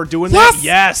cigarette while we're doing that.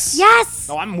 Yes! Yes!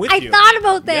 No, I'm with you. I thought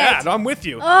about that. Yeah, no, I'm with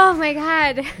you. Oh my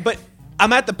God. But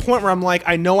I'm at the point where I'm like,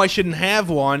 I know I shouldn't have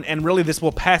one, and really this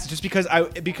will pass just because I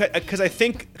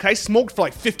think I smoked for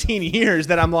like 15 years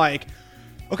that I'm like,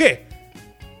 okay,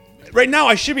 right now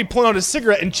I should be pulling out a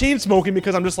cigarette and chain smoking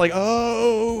because I'm just like,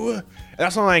 oh. And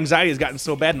that's why my anxiety has gotten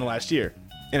so bad in the last year.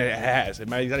 And it has. And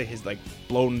my anxiety has like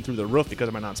blown through the roof because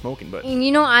of my not smoking. But and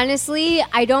you know, honestly,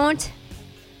 I don't.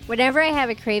 Whenever I have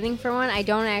a craving for one, I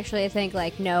don't actually think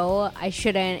like, no, I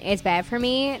shouldn't. It's bad for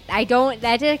me. I don't.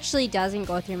 That actually doesn't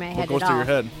go through my head at all. What goes through your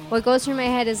head? What goes through my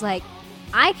head is like,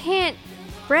 I can't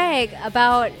brag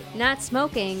about not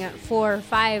smoking for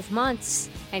 5 months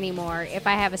anymore. If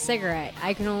I have a cigarette,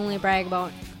 I can only brag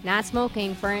about not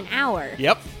smoking for an hour.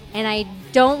 Yep. And I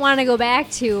don't want to go back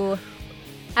to.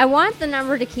 I want the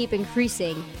number to keep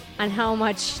increasing on how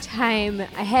much time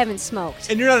I haven't smoked.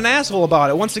 And you're not an asshole about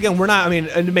it. Once again, we're not, I mean,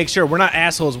 and to make sure, we're not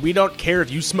assholes. We don't care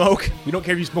if you smoke. We don't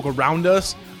care if you smoke around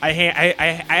us. I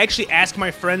actually ask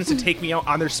my friends to take me out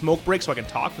on their smoke break so I can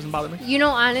talk. Doesn't bother me. You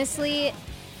know, honestly,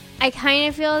 I kind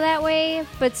of feel that way,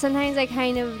 but sometimes I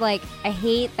kind of, like, I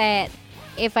hate that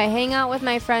if I hang out with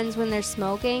my friends when they're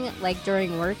smoking, like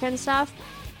during work and stuff,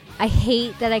 I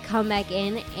hate that I come back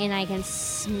in and I can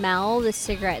smell the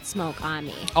cigarette smoke on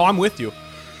me. Oh, I'm with you.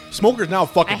 Smokers now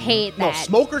fucking. I hate that. No,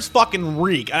 smokers fucking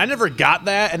reek. And I never got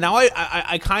that. And now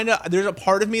I kind of. There's a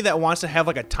part of me that wants to have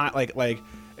like a time,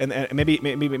 and maybe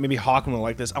Hawken will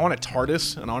like this. I want a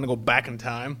TARDIS, and I want to go back in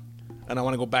time, and I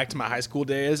want to go back to my high school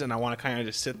days, and I want to kind of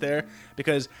just sit there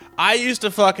because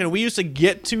we used to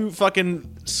get to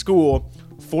fucking school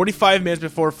 45 minutes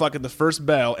before fucking the first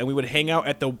bell, and we would hang out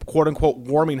at the quote-unquote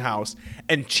warming house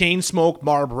and chain smoke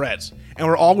Marlboros. And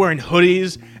we're all wearing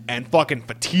hoodies and fucking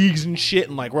fatigues and shit,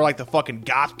 and like we're like the fucking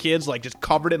goth kids, like just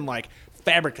covered in like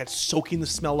fabric that's soaking the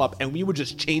smell up, and we would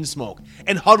just chain smoke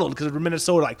and huddled because we're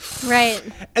Minnesota, like right.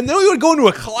 And then we would go into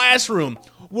a classroom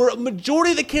where a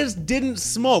majority of the kids didn't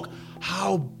smoke.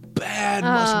 How bad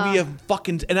must we have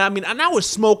fucking? And I mean, and I was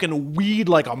smoking weed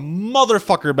like a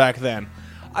motherfucker back then.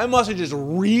 I must have just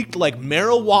reeked like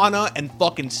marijuana and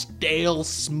fucking stale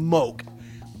smoke.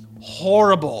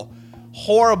 Horrible.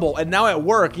 And now at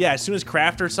work, yeah, as soon as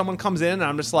Kraft or someone comes in,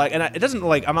 I'm just like, and it doesn't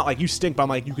like, I'm not like, you stink, but I'm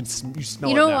like, you smell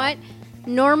it. You know what?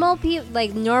 Normal people,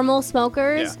 like normal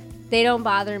smokers, they don't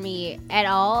bother me at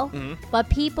all. Mm-hmm. But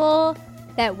people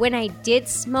that when I did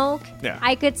smoke,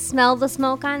 I could smell the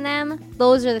smoke on them.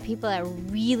 Those are the people that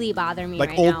really bother me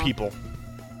like right old now. people.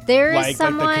 There is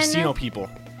someone. Like the casino people.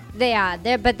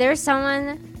 But there's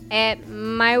someone at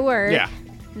my work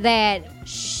that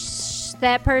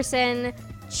that person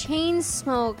chain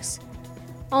smokes.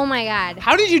 Oh my God!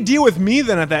 How did you deal with me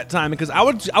then at that time? Because I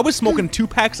was smoking 2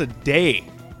 packs a day.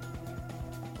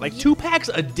 Like 2 packs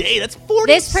a day. That's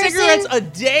 40 cigarettes a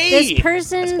day.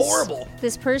 That's horrible.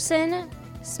 This person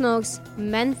smokes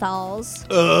menthols,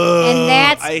 and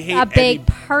that's a big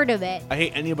part of it. I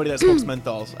hate anybody that smokes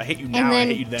menthols. I hate you now. And then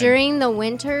I hate you then. During the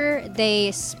winter,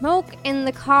 they smoke in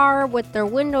the car with their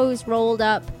windows rolled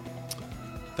up.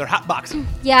 They're hot boxing.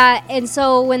 Yeah, and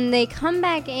so when they come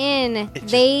back in,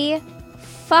 they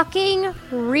fucking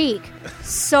reek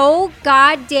so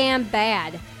goddamn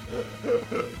bad.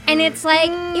 And it's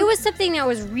like, it was something that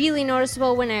was really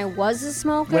noticeable when I was a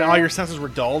smoker. When all your senses were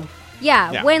dulled?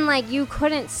 Yeah, when like you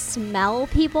couldn't smell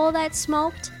people that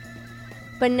smoked.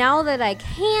 But now that I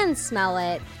can smell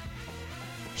it,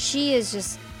 she is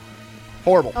just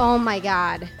horrible. Oh my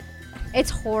God. It's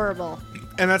horrible.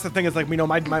 And that's the thing, is like, you know,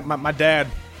 my dad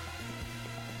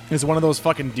is one of those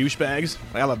fucking douchebags.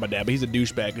 Like, I love my dad, but he's a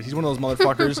douchebag because he's one of those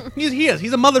motherfuckers.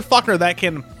 He's a motherfucker that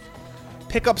can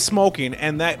pick up smoking,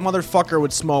 and that motherfucker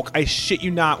would smoke, I shit you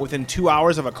not, within 2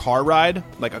 hours of a car ride,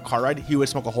 he would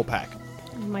smoke a whole pack.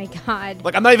 Oh my God.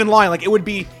 Like, I'm not even lying. Like, it would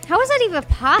be... How is that even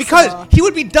possible? Because he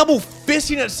would be double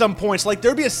fisting at some points. Like,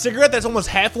 there'd be a cigarette that's almost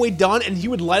halfway done, and he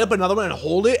would light up another one and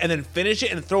hold it, and then finish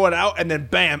it and throw it out, and then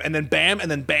bam, and then bam,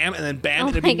 and then bam, and then bam,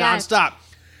 and it'd be nonstop.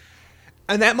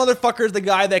 And that motherfucker is the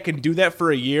guy that can do that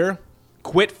for a year,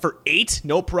 quit for 8,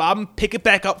 no problem, pick it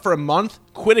back up for a month,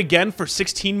 quit again for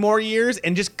 16 more years,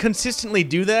 and just consistently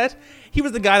do that. He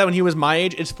was the guy that when he was my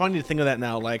age, it's funny to think of that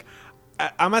now. Like,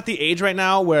 I'm at the age right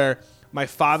now where my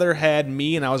father had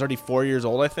me, and I was already 4 years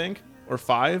old, I think, or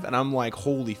 5, and I'm like,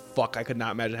 holy fuck, I could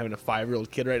not imagine having a 5-year-old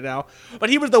kid right now. But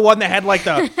he was the one that had like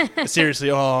the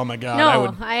seriously, oh my God,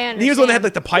 No, I understand. He was the one that had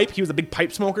like the pipe. He was a big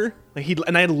pipe smoker. Like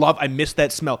I missed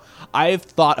that smell. I've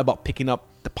thought about picking up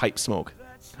the pipe smoke.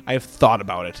 I have thought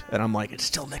about it, and I'm like, it's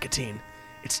still nicotine.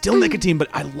 It's still nicotine, but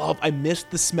I miss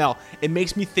the smell. It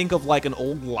makes me think of like an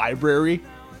old library,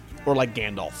 or like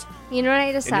Gandalf. You know what I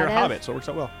And decided? you're a hobbit, so it works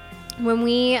out well. When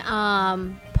we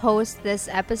post this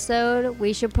episode,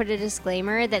 we should put a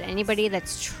disclaimer that anybody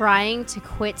that's trying to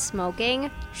quit smoking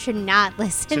should not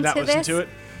listen To not to listen this. to it.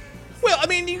 Well, I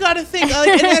mean, you got to think. Like,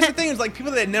 and that's the thing is, like,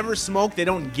 people that never smoke, they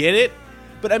don't get it.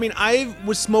 But I mean, I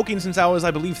was smoking since I was,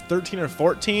 I believe, 13 or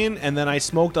 14, and then I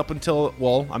smoked up until,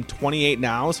 well, I'm 28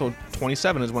 now, so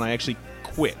 27 is when I actually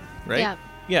quit, right? Yeah.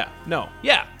 Yeah. No.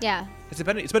 Yeah. Yeah. It's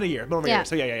been a year. It's been over a Yeah. year.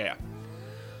 So yeah.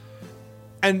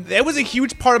 And that was a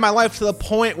huge part of my life to the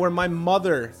point where my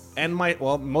mother and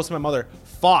most of my mother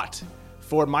fought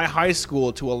for my high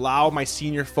school to allow my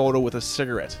senior photo with a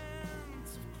cigarette.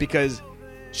 Because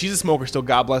she's a smoker still,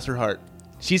 God bless her heart.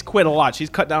 She's quit a lot. She's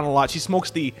cut down a lot. She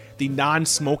smokes the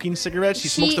non-smoking cigarettes. She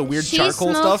smokes the weird charcoal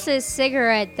stuff. She smokes a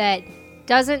cigarette that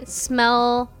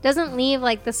doesn't leave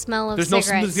like the smell of cigarette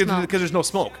smoke. Because there's no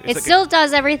smoke. It still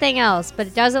does everything else, but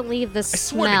it doesn't leave the I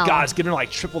smell. swear to God, it's giving her like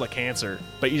triple the cancer,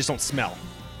 but you just don't smell.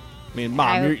 I mean, Mom,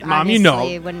 I you know.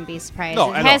 honestly wouldn't be surprised.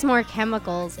 No, It I know. has more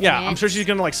chemicals in it. Yeah, I'm sure she's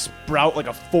gonna like sprout like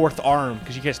a 4th arm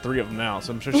because she has 3 of them now.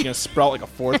 So I'm sure she's gonna sprout like a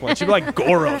 4th one. She'd be like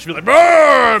Goro. She'd be like,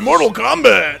 "Brr, Mortal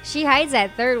Kombat." She hides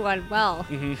that 3rd one well.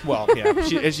 Well,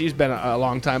 yeah, she's been a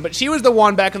long time, but she was the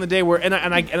one back in the day where, and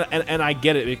I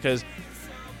get it because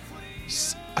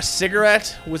a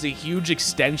cigarette was a huge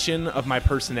extension of my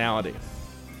personality.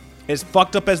 As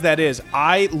fucked up as that is,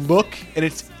 I look and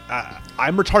it's.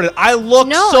 I'm retarded. I look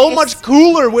much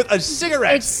cooler with a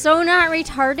cigarette. It's so not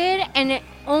retarded, and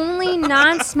only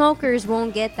non-smokers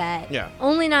won't get that. Yeah.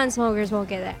 Only non-smokers won't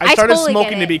get that. I started totally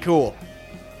smoking get to it. be cool.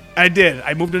 I did.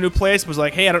 I moved to a new place, was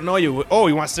like, hey, I don't know you. Oh,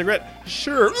 you want a cigarette?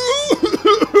 Sure.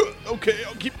 Okay,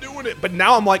 I'll keep doing it. But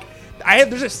now I'm like,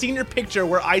 there's a senior picture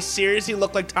where I seriously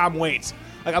look like Tom Waits.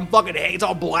 Like, I'm fucking, it's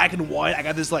all black and white. I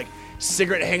got this, like,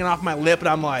 cigarette hanging off my lip, and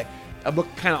I'm like, I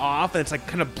look kind of off, and it's, like,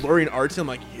 kind of blurry and artsy. I'm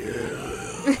like, yeah.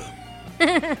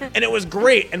 And it was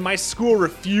great, and my school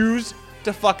refused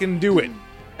to fucking do it.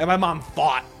 And my mom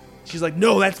fought. She's like,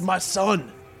 no, that's my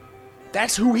son.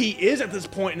 That's who he is at this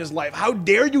point in his life. How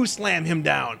dare you slam him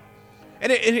down?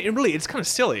 And it really, it's kind of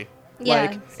silly. Yeah.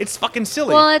 Like, it's fucking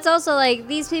silly. Well, it's also like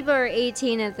these people are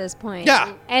 18 at this point.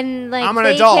 Yeah. And like I'm an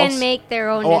they adult. can make their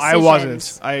own decisions. I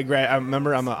wasn't. I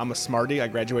remember I'm a smarty. I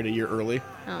graduated a year early.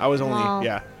 I was only,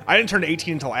 I didn't turn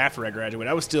 18 until after I graduated.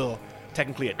 I was still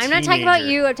technically a teenager. I'm not talking about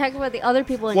you. I'm talking about the other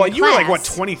people in well, your you class. were like, what,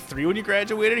 23 when you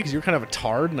graduated? Because you were kind of a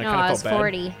tard, and I No, kind I of was felt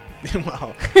 40. bad.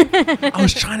 Wow. I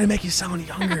was trying to make you sound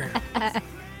younger.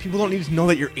 People don't need to know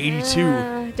that you're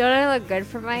 82. Don't I look good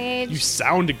for my age? You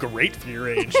sound great for your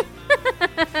age.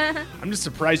 I'm just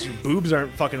surprised your boobs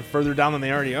aren't fucking further down than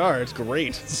they already are. It's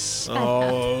great.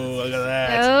 Oh, look at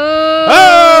that.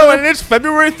 Oh, and it's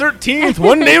February 13th,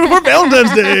 one day before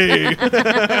Valentine's Day.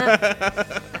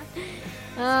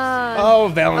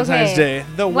 Valentine's Day.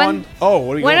 The one. Oh,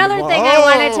 what are you One going other to thing I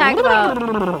want to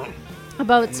talk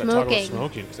about smoking.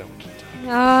 Smoking, 'cause I keep talking.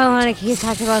 Oh, I want to keep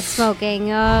talking about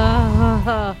smoking.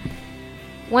 Oh.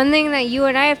 One thing that you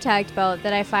and I have talked about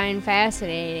that I find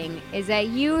fascinating is that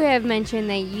you have mentioned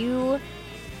that you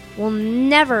will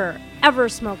never, ever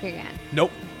smoke again.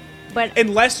 Nope. But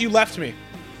unless you left me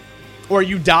or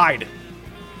you died.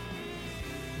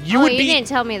 You didn't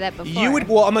tell me that before. You would.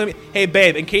 Well, I'm gonna. Hey,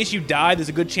 babe. In case you die, there's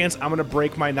a good chance I'm gonna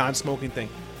break my non-smoking thing.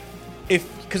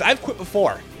 Because I've quit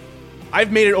before.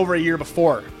 I've made it over a year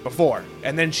before,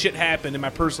 and then shit happened in my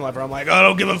personal life where I'm like, I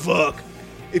don't give a fuck.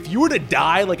 If you were to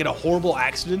die like in a horrible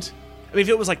accident, I mean, if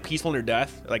it was like peaceful near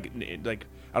death, like I don't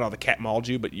know, the cat mauled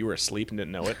you, but you were asleep and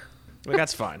didn't know it, like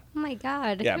that's fine. Oh my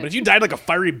god. Yeah, but if you died like a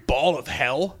fiery ball of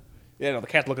hell, yeah, no, the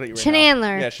cat's looking at you right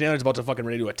Chenandler. now. Yeah, Chenandler's about to fucking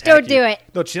ready to attack Don't you. do it.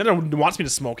 No, Chenandler wants me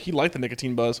to smoke. He liked the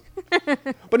nicotine buzz.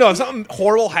 But no, if something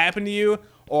horrible happened to you,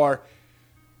 or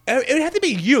it would have to be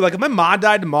you. Like if my ma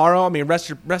died tomorrow, I mean, rest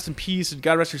in peace and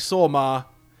God rest your soul, Ma.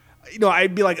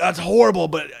 I'd be like, that's horrible,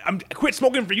 but I quit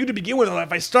smoking for you to begin with.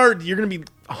 If I start, you're going to be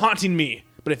haunting me.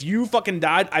 But if you fucking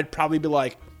died, I'd probably be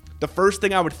like, the first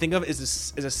thing I would think of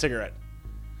is a cigarette.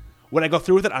 Would I go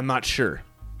through with it? I'm not sure.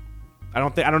 I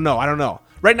don't know.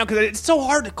 Right now, because it's so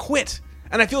hard to quit.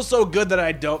 And I feel so good that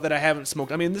I haven't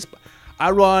smoked. I mean,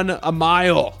 I run a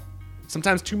mile,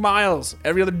 sometimes 2 miles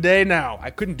every other day now.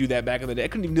 I couldn't do that back in the day. I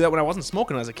couldn't even do that when I wasn't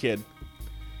smoking as a kid.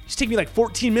 It used to take me like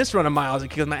 14 minutes to run a mile as a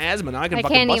kid with my asthma. Now I can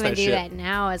fucking bust that shit. I can't even do that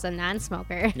now as a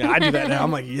non-smoker. Yeah, I do that now.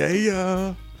 I'm like,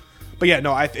 yeah. But yeah,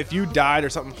 no, if you died or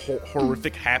something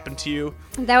horrific happened to you,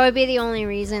 that would be the only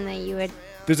reason that you would.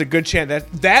 There's a good chance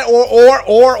that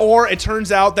or it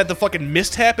turns out that the fucking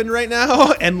mist happened right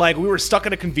now, and like we were stuck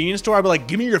in a convenience store. I'd be like,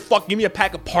 give me a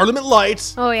pack of Parliament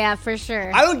Lights. Oh yeah, for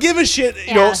sure. I don't give a shit.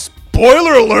 Yeah.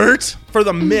 Spoiler alert for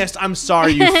the mist. I'm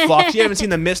sorry, you fucks. You haven't seen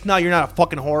the mist now. You're not a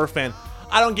fucking horror fan.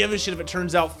 I don't give a shit if it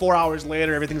turns out 4 hours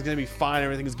later everything's gonna be fine,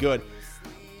 everything's good.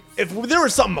 If there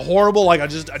was something horrible, like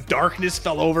just a darkness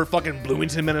fell over fucking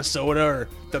Bloomington, Minnesota, or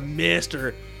the mist,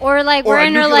 or like we're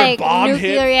under like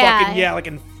nuclear, like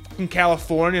in fucking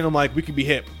California, and I'm like, we could be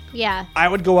hit. Yeah. I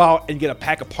would go out and get a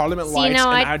pack of Parliament Lights, and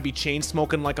I'd be chain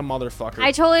smoking like a motherfucker.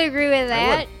 I totally agree with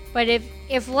that. But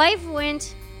if life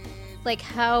went like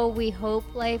how we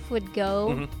hope life would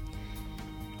go,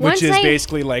 which is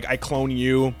basically like I clone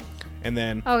you. And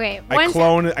then I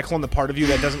clone the part of you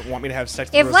that doesn't want me to have sex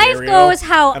with If life goes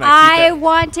how I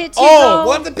want it to go. Oh,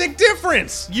 well, that's a big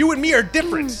difference. You and me are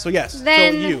different. So yes,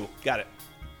 then so you. Got it.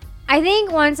 I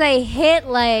think once I hit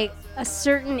like a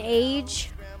certain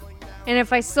age, and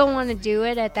if I still want to do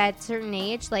it at that certain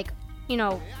age, like,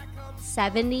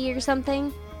 70 or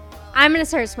something, I'm going to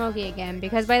start smoking again.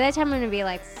 Because by that time I'm going to be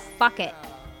like, fuck it.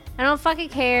 I don't fucking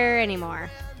care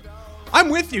anymore. I'm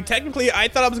with you. Technically, I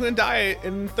thought I was going to die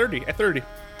at 30.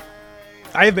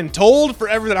 I have been told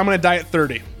forever that I'm going to die at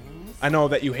 30. I know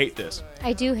that you hate this.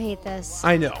 I do hate this.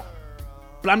 I know.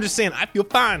 But I'm just saying, I feel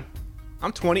fine.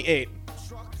 I'm 28.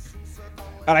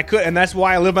 And that's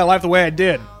why I lived my life the way I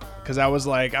did. Because I was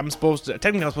like,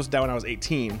 technically I was supposed to die when I was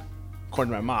 18,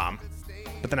 according to my mom.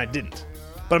 But then I didn't.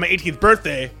 But on my 18th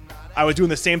birthday, I was doing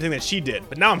the same thing that she did.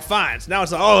 But now I'm fine. So now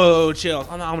it's like, oh, chill.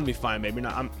 I'm going to be fine, baby.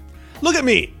 Look at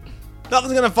me.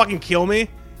 Nothing's gonna fucking kill me.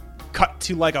 Cut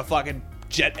to like a fucking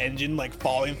jet engine like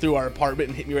falling through our apartment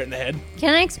and hit me right in the head.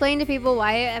 Can I explain to people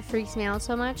why it freaks me out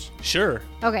so much? Sure.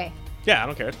 Okay. Yeah, I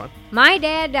don't care. It's fine. My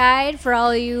dad died, for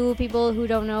all you people who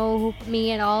don't know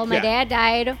me at all. My dad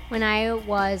died when I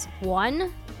was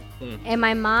 1. And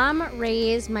my mom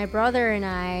raised my brother and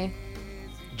I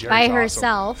by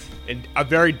herself. And a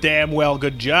very damn well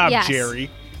good job, yes.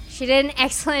 Jerry. She did an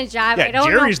excellent job. Yeah,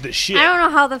 Jerry's the shit. I don't know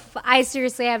how I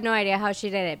seriously have no idea how she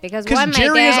did it. Because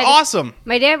Jerry is awesome.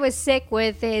 My dad was sick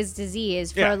with his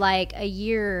disease for like a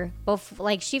year before.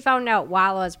 Like, she found out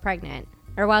while I was pregnant.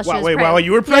 Or while she was pregnant. While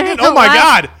you were pregnant? Oh my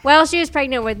God. Well, she was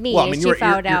pregnant with me. Well, I mean, she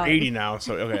found out. You're 80 now,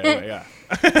 so okay,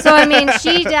 yeah. So, I mean,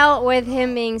 she dealt with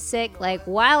him being sick like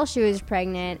while she was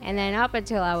pregnant and then up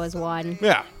until I was 1.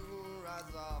 Yeah.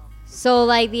 So,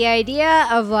 like, the idea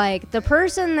of, like, the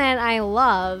person that I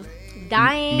love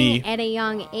dying at a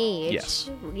young age. Yes.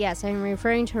 Yes, I'm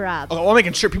referring to Rob. Oh, I'm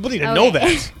making sure people need to know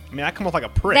that. I mean, I come off like a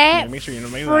prick. That make sure you know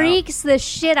freaks the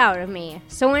shit out of me.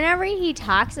 So whenever he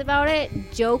talks about it,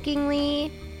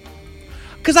 jokingly,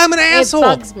 because I'm an asshole.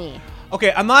 It bugs me.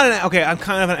 Okay, I'm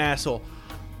kind of an asshole,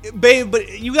 babe.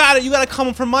 But you gotta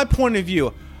come from my point of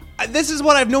view. This is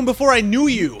what I've known before I knew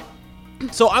you.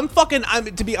 So I'm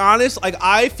to be honest, like,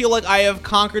 I feel like I have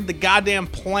conquered the goddamn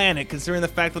planet, considering the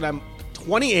fact that I'm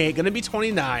 28, gonna be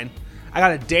 29. I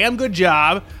got a damn good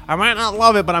job. I might not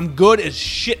love it, but I'm good as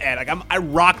shit at it. I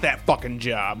rock that fucking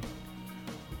job.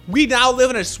 We now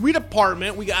live in a sweet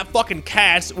apartment. We got fucking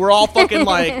cats. We're all fucking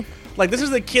like this is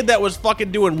the kid that was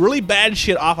fucking doing really bad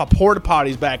shit off of porta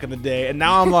potties back in the day, and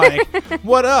now I'm like,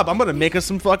 what up? I'm gonna make us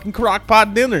some fucking crock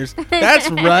pot dinners.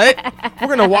 That's right. We're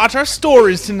gonna watch our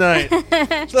stories tonight.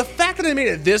 So the fact that I made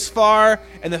it this far,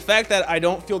 and the fact that I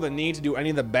don't feel the need to do any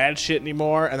of the bad shit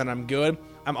anymore, and that I'm good,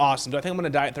 I'm awesome. Do I think I'm gonna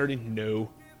die at 30? No.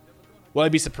 Will I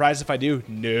be surprised if I do?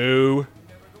 No.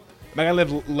 Am I gonna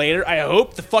live later? I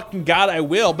hope the fucking God I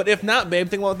will. But if not, babe,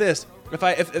 think about this. If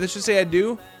let's just say I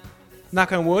do,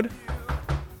 knock on wood,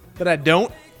 that I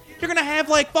don't, you're gonna have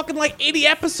like 80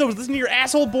 episodes listening to your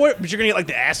asshole boy, but you're gonna get like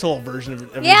the asshole version of your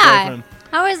boyfriend.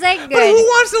 How is that good? But who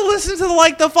wants to listen to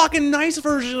like the fucking nice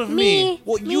version of me?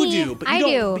 Well, you do, but you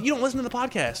don't. But you don't listen to the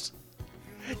podcast.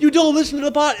 You don't listen to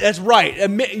the podcast. That's right.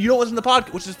 You don't listen to the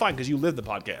podcast, which is fine because you live the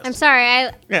podcast. I'm sorry.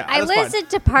 I listened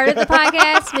to part of the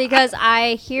podcast because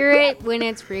I hear it when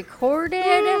it's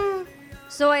recorded.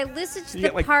 So I listen to You the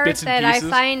get, like, part bits and that I pieces.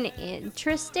 find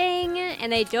interesting,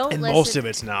 and I don't And listen. most of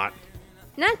it's not.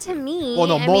 Not to me. Well,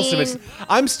 no, I most of mean, it's.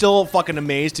 I'm still fucking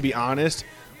amazed, to be honest.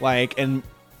 Like, and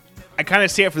I kind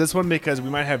of say it for this one because we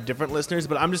might have different listeners,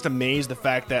 but I'm just amazed the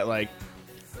fact that, like,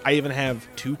 I even have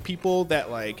 2 people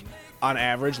that, like, on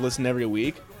average listen every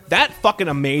week. That fucking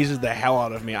amazes the hell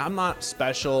out of me. I'm not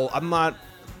special. I'm not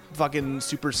fucking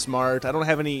super smart. I don't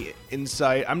have any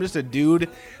insight. I'm just a dude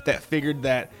that figured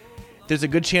that there's a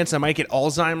good chance I might get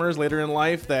Alzheimer's later in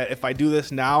life, that if I do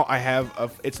this now, I have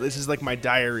this is like my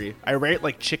diary. I write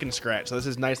like chicken scratch, so this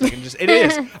is nice. It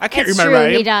is. I can't It's remember.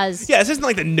 true, he does. Yeah, this isn't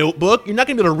like the Notebook. You're not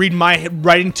gonna be able to read my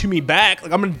writing to me back.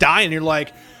 Like, I'm gonna die, and you're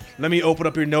like, let me open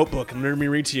up your notebook and let me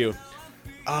read to you. Is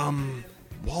that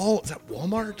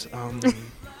Walmart?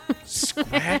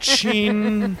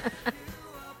 Scratching.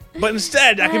 But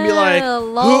instead, I can be like,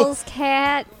 Lulz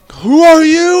cat. who are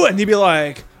you? And he'd be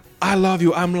like, I love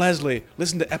you. I'm Leslie.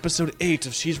 Listen to episode 8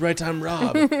 of She's Right, I'm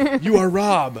Rob. You are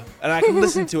Rob. And I can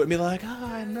listen to it and be like,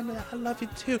 I remember that. I love you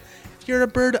too. If you're a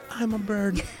bird, I'm a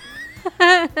bird.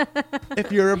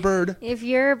 If you're a bird. If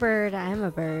you're a bird, I'm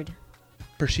a bird.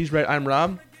 For She's Right, I'm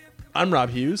Rob. I'm Rob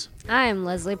Hughes. I'm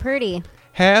Leslie Purdy.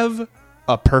 Have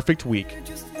a perfect week.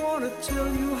 Just wanna tell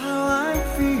you how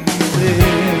I'm feeling.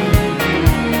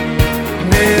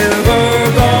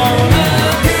 Never gonna